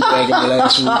chain dragging me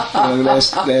last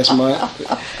month.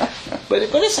 But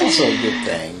it's also a good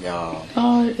thing.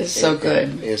 It is so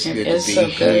good. It's good is to so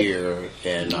be good. here.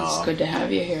 And it's good to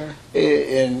have you here.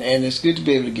 And it's good to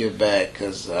be able to give back,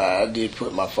 because I did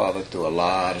put my father through a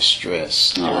lot of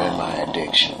stress during my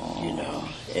addiction,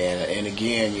 And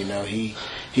again,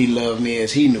 he loved me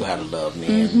as he knew how to love me.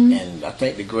 And I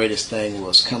think the greatest thing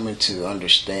was coming to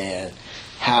understand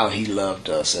how he loved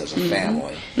us as a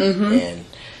family. And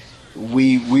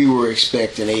we were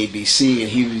expecting ABC, and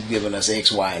he was giving us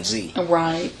X, Y, and Z.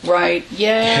 Right.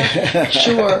 Yeah,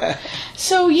 sure.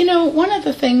 So, one of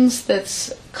the things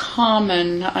that's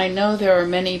common, I know there are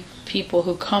many people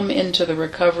who come into the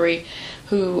recovery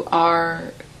who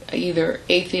are either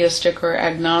atheistic or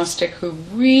agnostic, who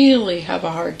really have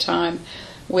a hard time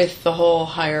with the whole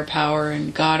higher power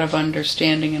and God of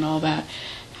understanding and all that.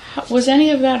 Was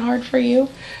any of that hard for you?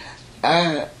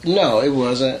 No, it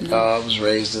wasn't. No. I was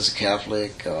raised as a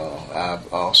Catholic.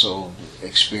 I've also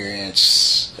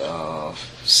experienced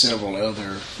several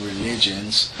other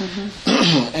religions,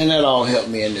 and that all helped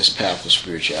me in this path of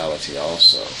spirituality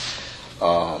also.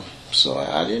 So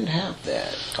I didn't have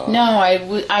that. No,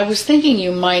 I was thinking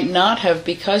you might not have,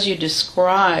 because you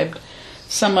described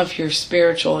some of your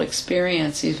spiritual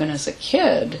experience even as a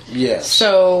kid. Yes.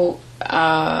 So,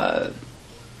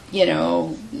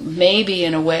 maybe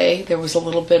in a way there was a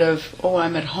little bit of,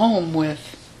 I'm at home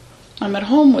with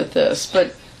this,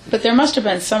 but there must have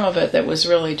been some of it that was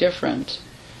really different.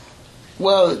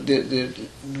 Well,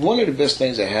 one of the best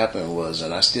things that happened was,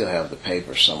 and I still have the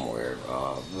paper somewhere,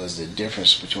 was the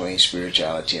difference between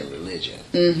spirituality and religion.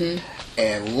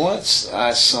 And once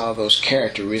I saw those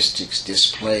characteristics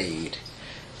displayed,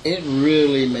 it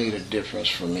really made a difference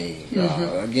for me.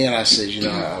 Again, I said,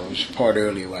 I was part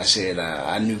earlier when I said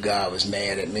I knew God was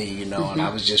mad at me, and I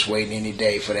was just waiting any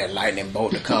day for that lightning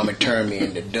bolt to come and turn me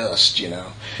into dust,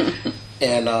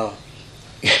 And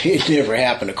it never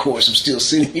happened, of course. I'm still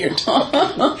sitting here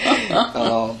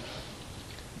talking.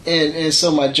 And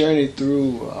so my journey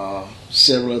through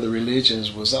several other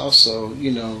religions was also,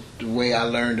 the way I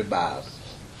learned about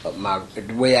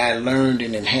the way I learned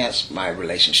and enhanced my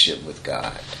relationship with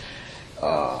God.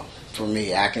 For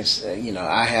me, I can,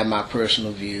 I have my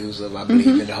personal views of, I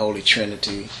believe in the Holy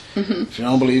Trinity. If you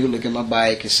don't believe it, look at my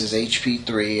bike. It says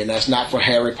HP3, and that's not for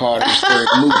Harry Potter's third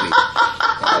movie.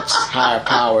 That's higher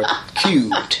power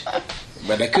cubed.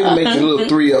 But I couldn't make the little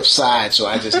 3 upside, so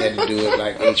I just had to do it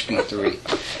like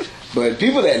HP3. But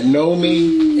people that know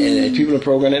me, and people in the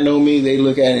program that know me, they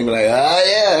look at it and be like,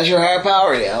 yeah, that's your higher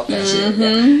power. Yeah, that's it.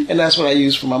 Yeah. And that's what I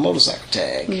use for my motorcycle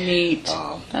tag. Neat.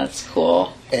 That's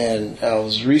cool. And I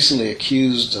was recently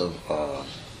accused of,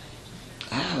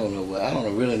 I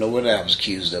don't really know what I was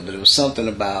accused of, but it was something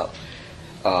about,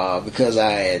 because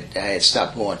I had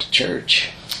stopped going to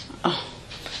church. Oh.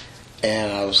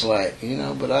 And I was like,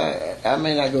 but I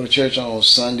may not go to church on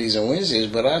Sundays and Wednesdays,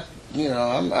 but I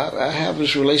have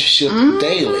this relationship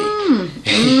daily.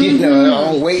 I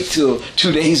don't wait till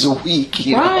 2 days a week.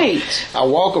 Right. I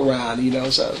walk around.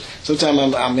 So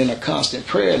sometimes I'm in a constant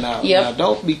prayer now. Yep. Now,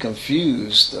 don't be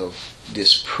confused of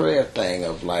this prayer thing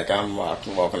of like I'm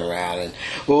walking around and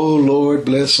Lord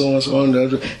bless so and so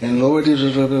and Lord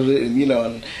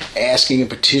and asking and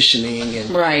petitioning and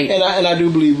right. And I do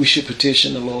believe we should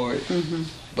petition the Lord.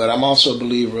 But I'm also a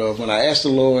believer of when I ask the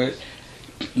Lord,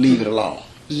 leave it alone.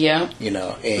 Yeah.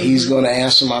 And He's going to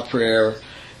answer my prayer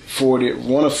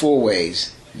one of 4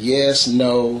 ways: yes,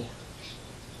 no,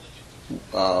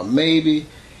 maybe,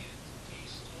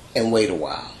 and wait a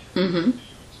while.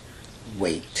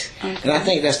 Wait. Okay. And I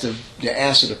think that's the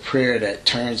answer to prayer that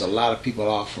turns a lot of people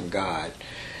off from God.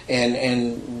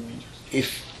 And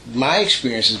if my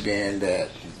experience has been that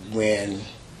when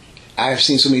I've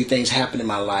seen so many things happen in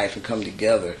my life and come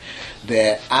together,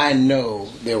 that I know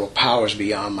there were powers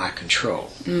beyond my control.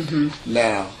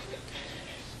 Now,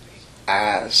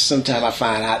 sometimes I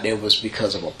find out it was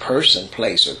because of a person,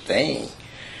 place, or thing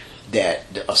that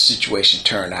a situation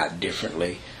turned out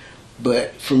differently.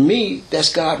 But for me,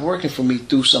 that's God working for me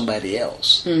through somebody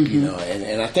else.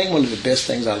 And I think one of the best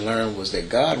things I learned was that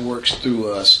God works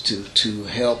through us to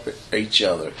help each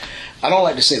other. I don't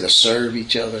like to say to serve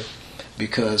each other,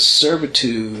 because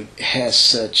servitude has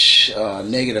such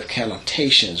negative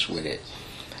connotations with it.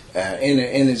 in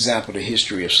an example, the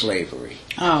history of slavery.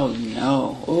 Oh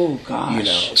no! Oh gosh! You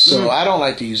know, so I don't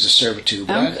like to use the servitude,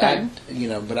 but Okay.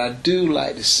 but I do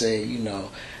like to say,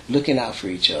 looking out for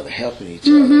each other, helping each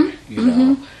other.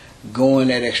 Going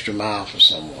that extra mile for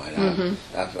someone.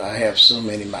 I have so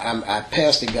many. I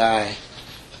passed a guy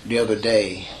the other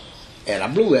day, and I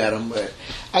blew at him, but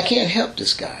I can't help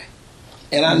this guy.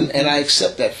 And I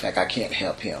accept that fact. I can't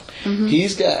help him.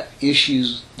 He's got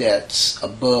issues that's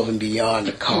above and beyond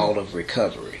the call of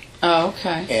recovery. Oh,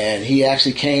 okay. And he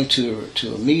actually came to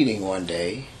a meeting one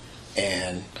day,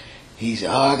 and he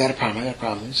said, "Oh, I got a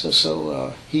problem."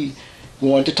 So he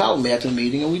wanted to talk to me after the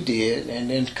meeting, and we did. And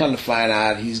then come to find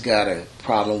out he's got a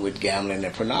problem with gambling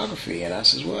and pornography. And I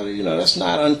says, "Well, that's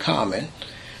not uncommon.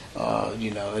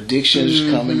 Addictions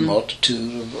come in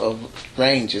multitude of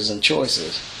ranges and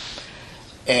choices."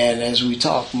 And as we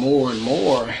talked more and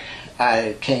more,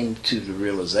 I came to the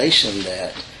realization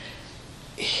that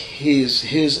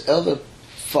his other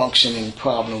functioning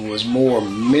problem was more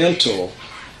mental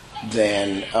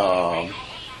than I'll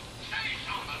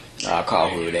call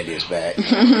whoever that is back.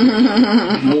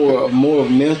 more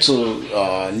mental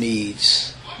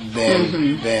needs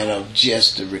than of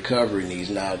just the recovery needs.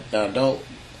 Now don't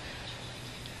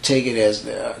take it as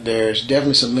there's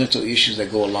definitely some mental issues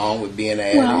that go along with being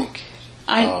an addict.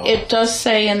 It does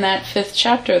say in that 5th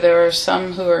chapter there are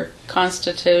some who are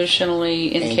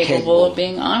constitutionally incapable of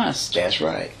being honest. That's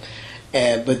right.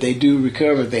 But they do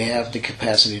recover. They have the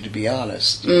capacity to be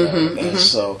honest. And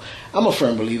so I'm a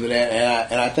firm believer of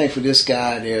that. And I think for this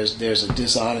guy, there's a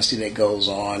dishonesty that goes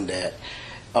on that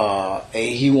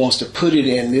he wants to put it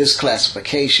in this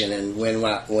classification. And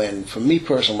when for me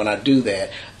personally, when I do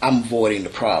that, I'm avoiding the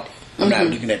problem. I'm not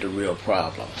looking at the real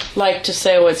problem. Like to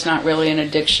say, it's not really an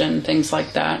addiction, things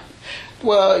like that.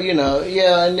 Well,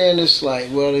 and then it's like,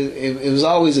 well, it was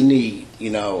always a need,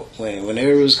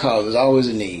 whenever it was called, it was always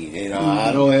a need,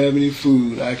 I don't have any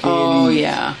food, I can't eat. Oh,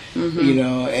 yeah.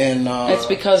 And it's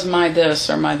because my this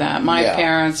or my that, my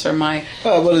parents or my...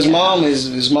 Well, his mom is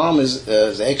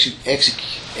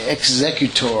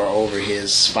executor over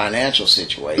his financial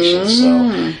situation,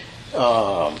 so...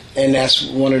 and that's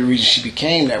one of the reasons she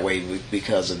became that way,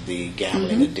 because of the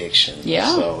gambling addiction.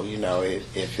 Yeah. So,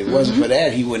 if it wasn't for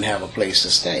that, he wouldn't have a place to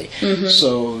stay.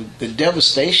 So the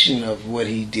devastation of what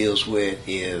he deals with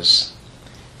is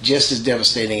just as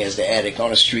devastating as the addict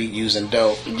on the street using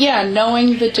dope. Yeah,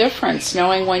 knowing the difference,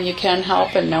 knowing when you can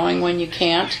help and knowing when you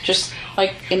can't, just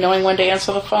like knowing when to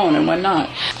answer the phone and when not.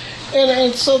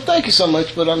 And so thank you so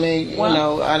much, but I mean,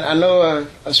 I know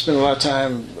I spend a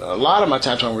lot of my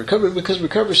time talking recovery, because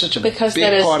recovery is such a big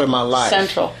part of my life.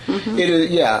 Central. It is,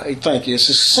 thank you. It's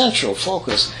a central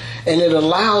focus, and it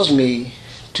allows me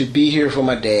to be here for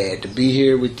my dad, to be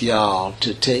here with y'all,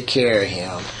 to take care of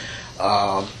him.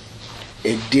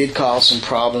 It did cause some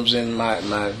problems in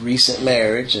my recent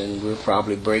marriage, and we're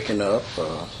probably breaking up.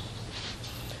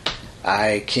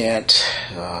 I can't.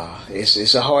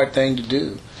 It's a hard thing to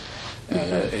do.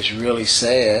 It's really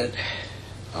sad.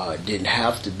 It didn't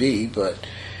have to be, but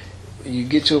you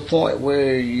get to a point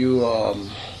where you,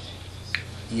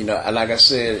 like I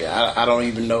said, I don't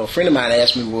even know. A friend of mine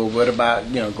asked me, well, what about,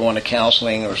 going to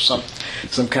counseling or some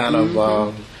kind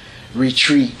of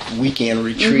retreat, weekend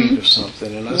retreat or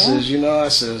something. And I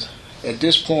says, at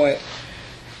this point,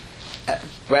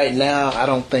 right now, I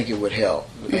don't think it would help.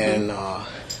 And I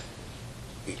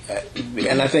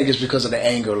think it's because of the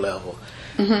anger level.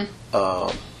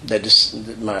 That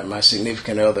my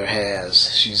significant other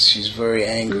has. She's very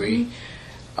angry,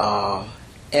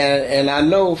 and I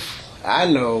know,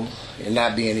 and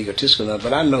not being egotistical enough,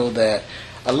 but I know that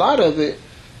a lot of it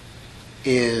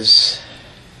is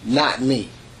not me.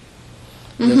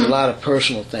 There's a lot of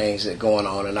personal things that are going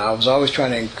on, and I was always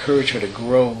trying to encourage her to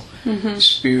grow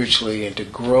spiritually, and to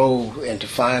grow and to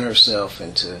find herself,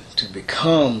 and to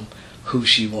become who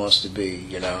she wants to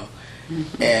be,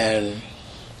 and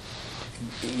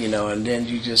and then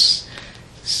you just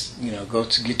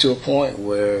get to a point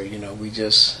where we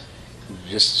just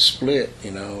split.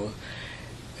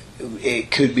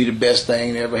 It could be the best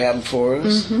thing that ever happened for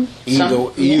us.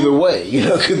 Either way,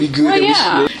 it could be good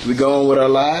that we go on with our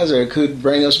lives, or it could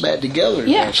bring us back together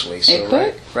eventually. So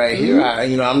right here,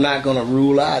 I'm not going to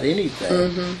rule out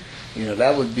anything.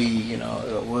 That would be,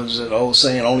 what was it old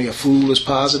saying, only a fool is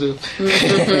positive?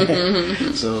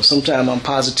 So sometimes I'm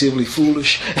positively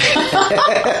foolish.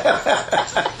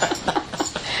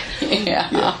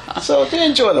 So to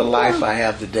enjoy the life I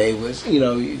have today was,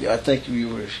 I think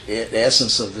the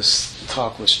essence of this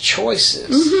talk was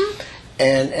choices.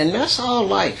 And that's all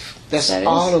life. That's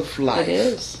all of life. It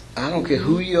is. I don't care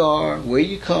who you are, where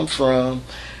you come from.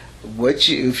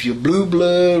 if you're blue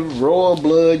blood, royal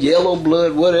blood, yellow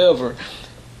blood, whatever,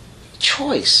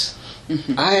 choice.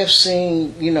 Mm-hmm. I have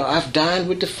seen, I've dined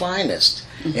with the finest,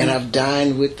 mm-hmm. and I've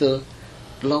dined with the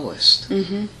lowest.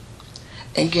 Mm-hmm.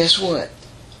 And guess what?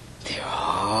 They're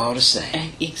all the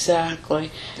same.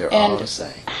 Exactly. They're all the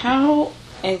same. How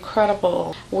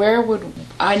incredible.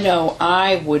 I know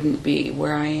I wouldn't be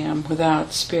where I am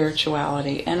without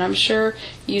spirituality. And I'm sure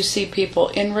you see people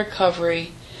in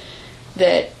recovery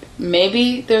that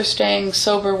maybe they're staying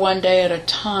sober one day at a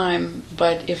time,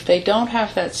 but if they don't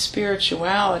have that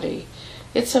spirituality,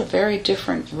 it's a very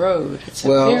different road. It's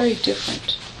very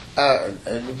different.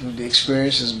 The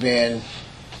experience has been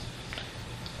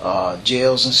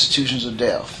jails, institutions of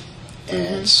death. And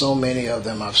mm-hmm. so many of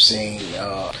them I've seen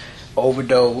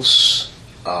overdose,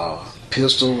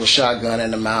 pistol or shotgun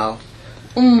in the mouth.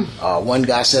 One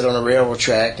guy sat on a railroad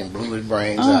track and blew his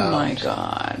brains out. Oh my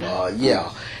God.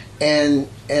 Yeah. And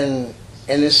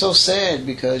it's so sad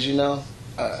because,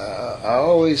 I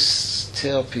always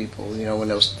tell people,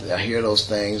 when I hear those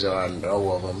things or I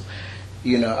know of them,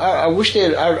 I wish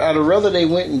I'd rather they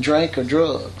went and drank or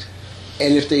drugged.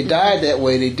 And if they died that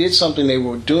way, they did something they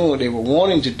were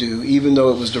wanting to do, even though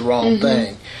it was the wrong mm-hmm.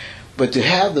 thing. But to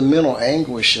have the mental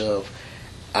anguish of,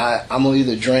 I'm going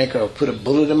to either drink or put a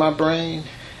bullet in my brain.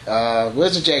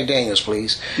 Where's the Jack Daniels,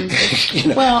 please?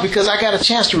 Mm-hmm. Because I got a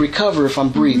chance to recover if I'm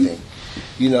breathing.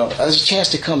 Mm-hmm. There's a chance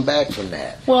to come back from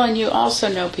that. Well, and you also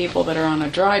know people that are on a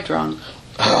dry drunk.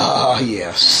 Oh,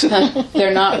 yes.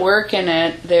 They're not working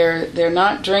it. They're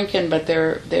not drinking, but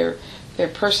their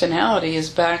personality is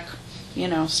back,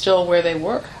 still where they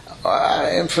were.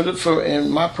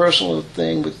 And my personal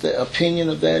thing with the opinion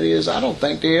of that is, I don't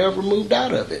think they ever moved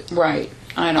out of it. Right.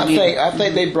 I think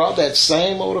mm-hmm. they brought that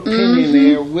same old opinion mm-hmm.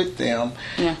 there with them,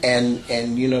 yeah. and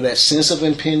that sense of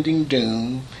impending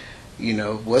doom.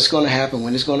 What's going to happen,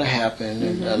 when it's going to happen,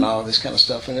 mm-hmm. and all this kind of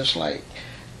stuff. And it's like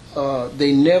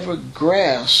they never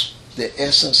grasp the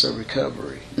essence of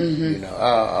recovery. Mm-hmm.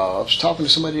 I was talking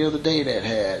to somebody the other day that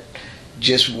had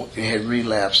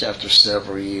relapsed after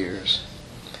several years.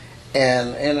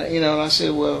 And I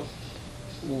said, well,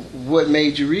 what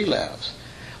made you relapse?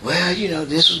 Well,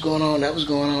 this was going on, that was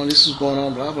going on, this was going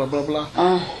on, blah, blah, blah, blah.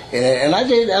 And I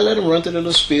let them run through the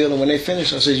little spiel, and when they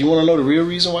finished, I said, you want to know the real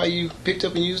reason why you picked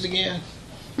up and used again?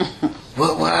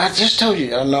 well, I just told you.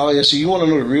 No, so you want to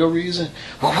know the real reason?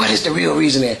 Well, what is the real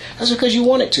reason then? I said, because you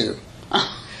wanted to.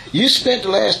 You spent the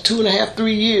last 2.5,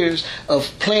 3 years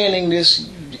of planning this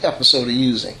episode of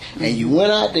using, and you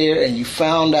went out there and you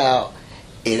found out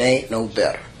it ain't no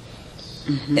better.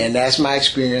 Mm-hmm. And that's my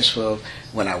experience for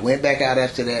when I went back out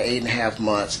after that 8.5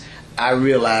 months. I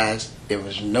realized there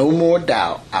was no more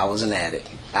doubt I was an addict.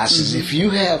 I says, if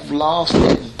you have lost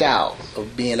that doubt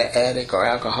of being an addict or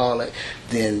alcoholic,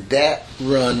 then that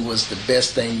run was the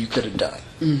best thing you could have done.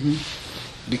 Mm-hmm.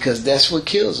 Because that's what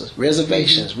kills us.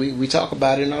 Reservations. Mm-hmm. We talk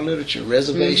about it in our literature.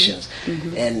 Reservations.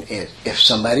 Mm-hmm. And if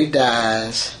somebody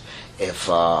dies, if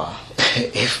I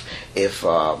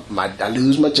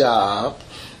lose my job,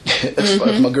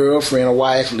 if my girlfriend or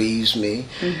wife leaves me,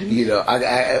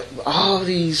 I all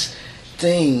these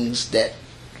things that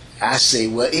I say,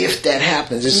 well, if that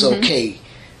happens, it's okay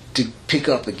to pick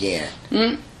up again.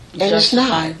 Mm-hmm. And it's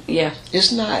not. Yeah.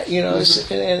 It's not.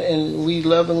 And we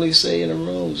lovingly say in the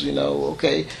rooms,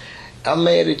 okay, I'm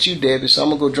mad at you, Debbie, so I'm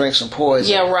going to go drink some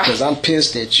poison. Yeah, right. Because I'm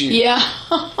pissed at you. Yeah.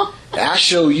 I'll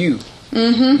show you.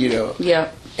 Mm-hmm.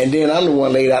 Yeah. And then I'm the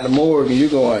one laid out in the morgue, and you're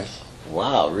going,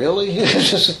 wow, really?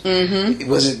 Mm-hmm. It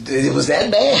was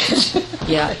that bad?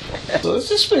 Yeah. So it's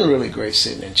just been really great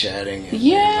sitting and chatting.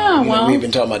 And, well, we've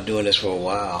been talking about doing this for a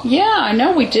while. Yeah, I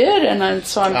know we did, and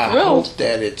so I'm thrilled.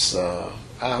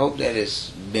 I hope that it's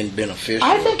been beneficial.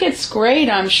 I think it's great.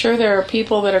 I'm sure there are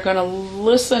people that are going to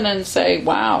listen and say,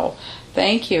 wow,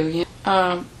 thank you.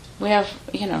 We have,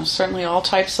 certainly all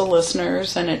types of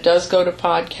listeners, and it does go to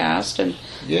podcast, and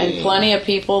plenty of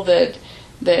people that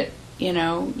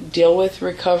deal with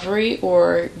recovery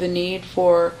or the need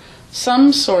for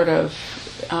some sort of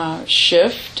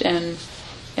shift, and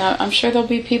I'm sure there'll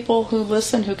be people who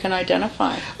listen who can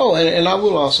identify. Oh, and I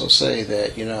will also say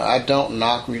that, I don't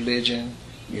knock religion.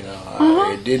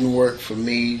 It didn't work for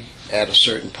me at a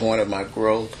certain point of my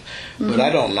growth, but I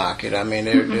don't knock it. I mean,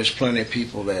 there's plenty of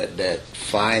people that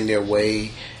find their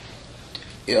way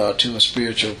to a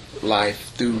spiritual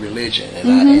life through religion,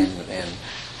 and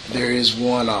there is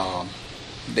one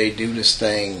they do this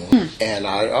thing, and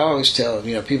I always tell,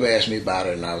 people ask me about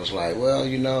it, and I was like, well,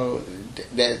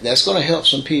 that's going to help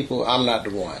some people. I'm not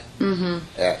the one.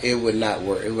 It would not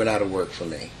work. It would not have worked for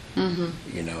me.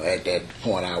 At that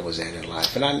point I was at in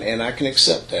life, and I can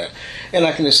accept that, and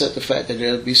I can accept the fact that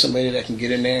there'll be somebody that can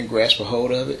get in there and grasp a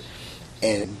hold of it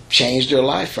and change their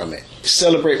life from it.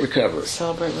 Celebrate recovery.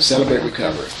 Celebrate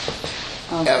recovery.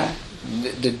 Okay.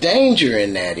 The danger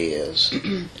in that is,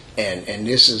 and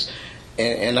this is,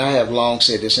 and I have long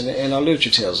said this, and our literature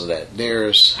tells us that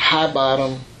there's high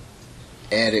bottom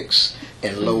addicts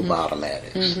and low bottom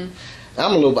addicts.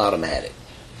 I'm a low bottom addict.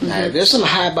 Now, there's some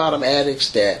high bottom addicts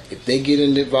that if they get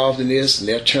involved in this, and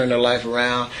they'll turn their life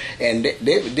around, and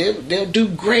they'll do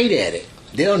great at it.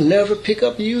 They'll never pick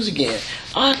up and use again.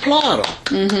 I applaud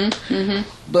them.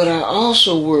 But I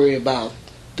also worry about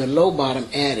the low bottom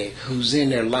addict who's in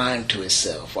there lying to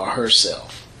himself or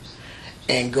herself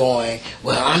and going,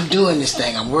 well, I'm doing this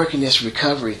thing, I'm working this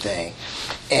recovery thing,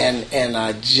 and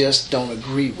I just don't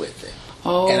agree with it.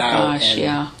 Oh, gosh,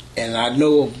 yeah. And I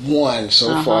know of one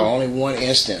so far, only one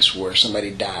instance where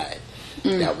somebody died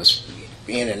that was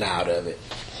in and out of it.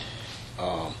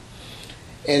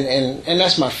 And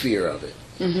that's my fear of it.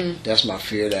 That's my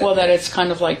fear that it's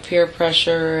kind of like peer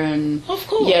pressure, and of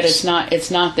course, yet it's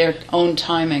not their own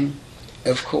timing.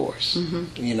 Of course,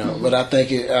 but I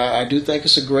think I do think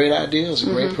it's a great idea. It's a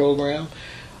great program.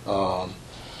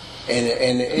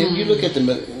 And you look at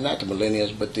not the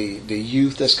millennials, but the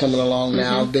youth that's coming along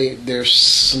now. There's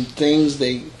some things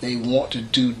they want to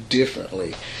do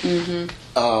differently.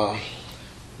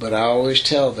 But I always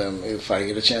tell them, if I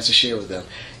get a chance to share with them,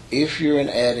 if you're an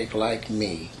addict like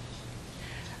me,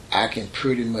 I can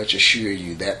pretty much assure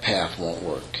you that path won't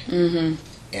work.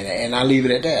 And I leave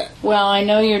it at that. Well, I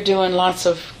know you're doing lots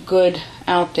of good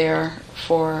out there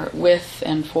with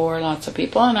and for lots of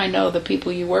people, and I know the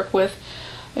people you work with,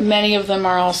 many of them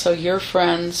are also your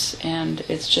friends, and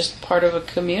it's just part of a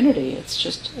community. It's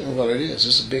just... Well, it is.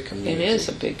 It's a big community. It is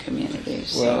a big community.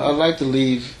 So. Well, I'd like to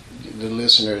leave the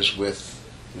listeners with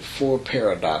 4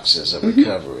 paradoxes of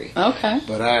recovery. Okay.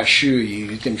 But I assure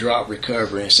you can drop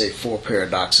recovery and say 4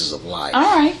 paradoxes of life.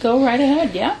 All right, go right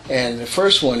ahead, yeah. And the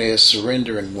first one is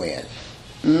surrender and win.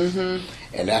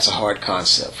 And that's a hard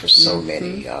concept for so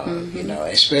many,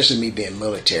 especially me being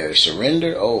military.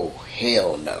 Surrender? Oh,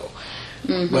 hell no.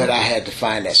 But I had to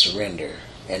find that surrender.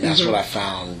 And that's what I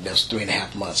found those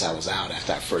 3.5 months I was out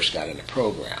after I first got in the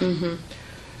program.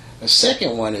 The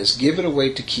second one is give it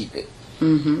away to keep it.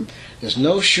 There's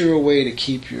no sure way to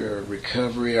keep your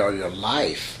recovery or your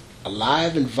life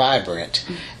alive and vibrant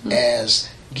as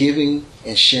giving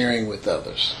and sharing with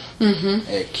others.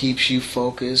 It keeps you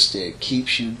focused, it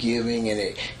keeps you giving, and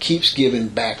it keeps giving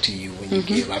back to you when you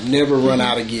give. I've never run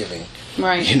out of giving.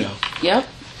 Right. Yep.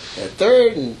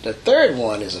 The third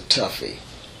one is a toughie,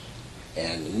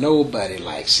 and nobody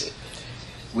likes it.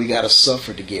 We got to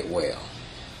suffer to get well.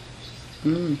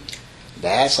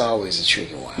 That's always a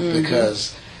tricky one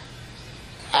because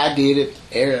I did it.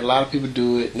 A lot of people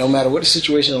do it. No matter what the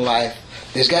situation in life,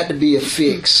 there's got to be a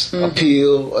fix, a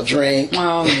pill, a drink,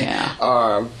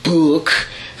 or a book,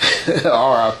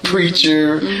 or a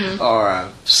preacher, or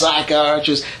a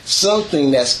psychiatrist,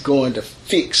 something that's going to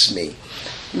fix me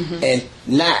and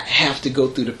not have to go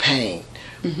through the pain.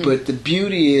 But the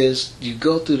beauty is you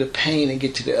go through the pain and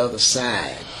get to the other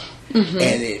side. And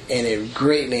it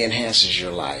greatly enhances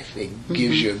your life. It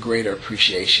gives you a greater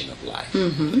appreciation of life.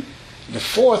 The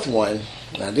fourth one,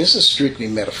 now this is strictly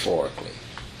metaphorically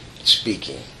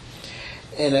speaking,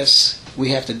 and that's we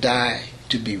have to die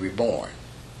to be reborn.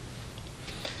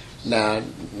 Now,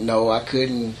 no, I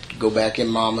couldn't go back in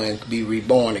mama and be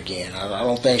reborn again. I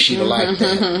don't think she'd have liked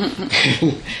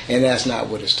that. And that's not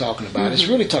what it's talking about. It's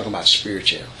really talking about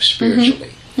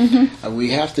spiritually.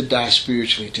 We have to die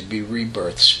spiritually to be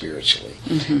rebirthed spiritually.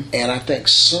 And I think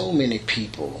so many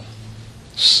people,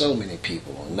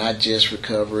 not just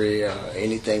recovery or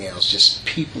anything else, just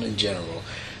people in general,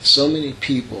 so many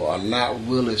people are not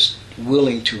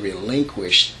willing to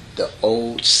relinquish the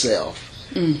old self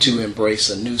to embrace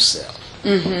a new self.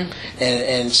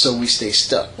 And so we stay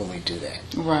stuck when we do that.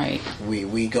 Right.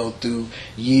 We go through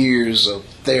years of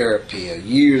therapy or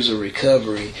years of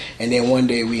recovery, and then one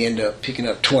day we end up picking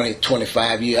up 20,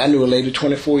 25 years. I knew a lady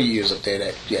 24 years up there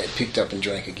that picked up and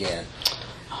drank again.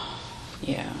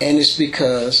 Yeah. And it's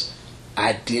because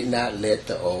I did not let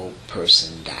the old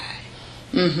person die.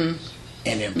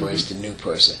 And embrace the new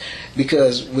person.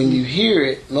 Because when you hear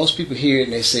it, most people hear it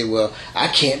and they say, well, I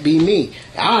can't be me.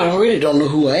 I really don't know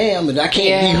who I am, and I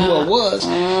can't be who I was.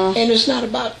 And it's not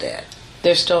about that.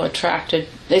 They're still attracted.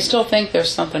 They still think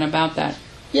there's something about that.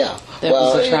 Yeah. that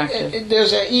was attractive.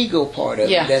 There's an ego part of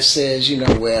Yeah. it that says,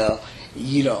 well,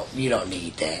 you don't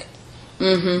need that.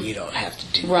 Mm-hmm. You don't have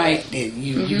to do Right. that.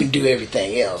 You can do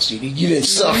everything else. You didn't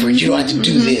suffer. You don't have to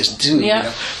do this too.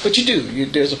 Yeah. But you do.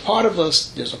 There's a part of us.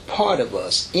 There's a part of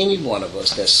us. Any one of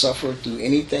us that suffered through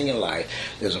anything in life.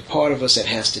 There's a part of us that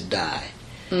has to die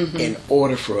in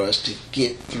order for us to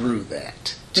get through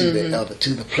that to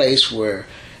the place where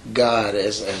God,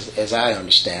 as I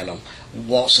understand Him,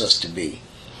 wants us to be.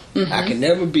 I can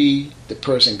never be the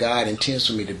person God intends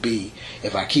for me to be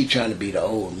if I keep trying to be the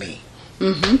old me.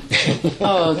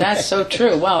 Oh, that's so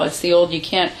true. Well, it's the old, you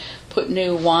can't put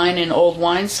new wine in old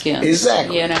wineskins.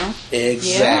 Exactly.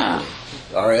 Exactly. Yeah.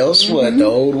 Or else what? The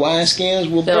old wineskins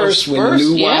will burst when the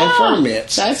new wine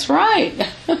ferments. That's right.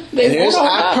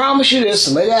 I promise you there's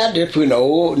somebody out there putting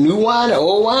new wine in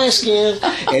old wineskins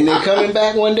and then coming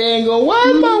back one day and going, why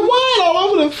is my wine all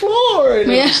over the floor?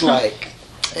 And it's like,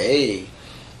 hey,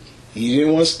 you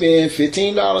didn't want to spend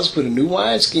 $15 to put a new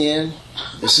wineskin.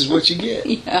 This is what you get.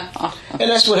 Yeah. And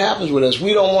that's what happens with us.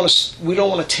 We don't want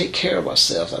to take care of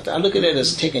ourselves. I look at it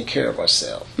as taking care of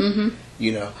ourselves. I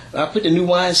put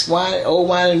the old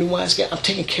wine in the new wineskin. I'm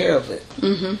taking care of it.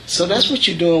 So that's what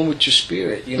you're doing with your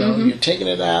spirit. You're taking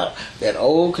it out, that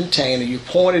old container, you're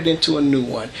pouring it into a new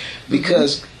one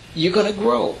because you're going to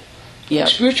grow. Yep.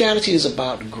 Spirituality is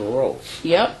about growth.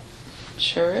 Yep.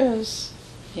 Sure is.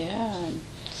 Yeah.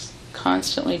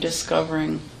 Constantly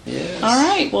discovering. Yes. All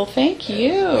right. Well, thank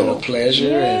you. It's been a pleasure.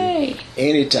 Yay. And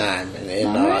anytime.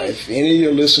 And right. If any of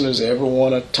your listeners ever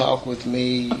want to talk with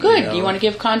me. Good. You want to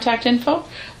give contact info?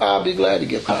 I'll be glad to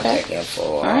give contact info.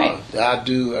 All right. I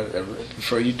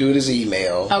prefer you do it as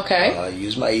email. Okay.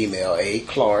 Use my email,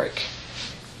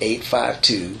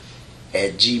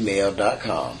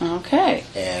 aclark852@gmail.com. Okay.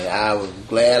 And I would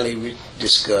gladly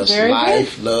discuss Very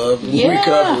life, good. love, and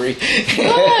recovery.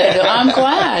 Good. I'm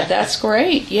glad. That's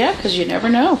great. Yeah, because you never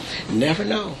know. Never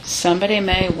know. Somebody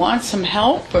may want some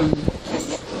help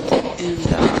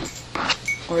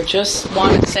or just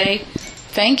want to say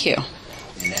thank you.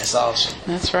 And that's awesome.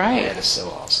 That's right. That is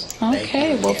so awesome.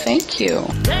 Okay, well, thank you.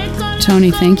 Tony,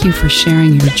 thank you for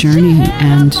sharing your journey,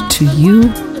 and to you,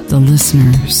 the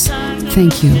listeners,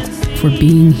 thank you for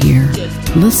being here,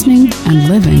 listening and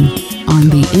living on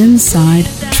the Inside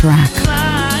Track.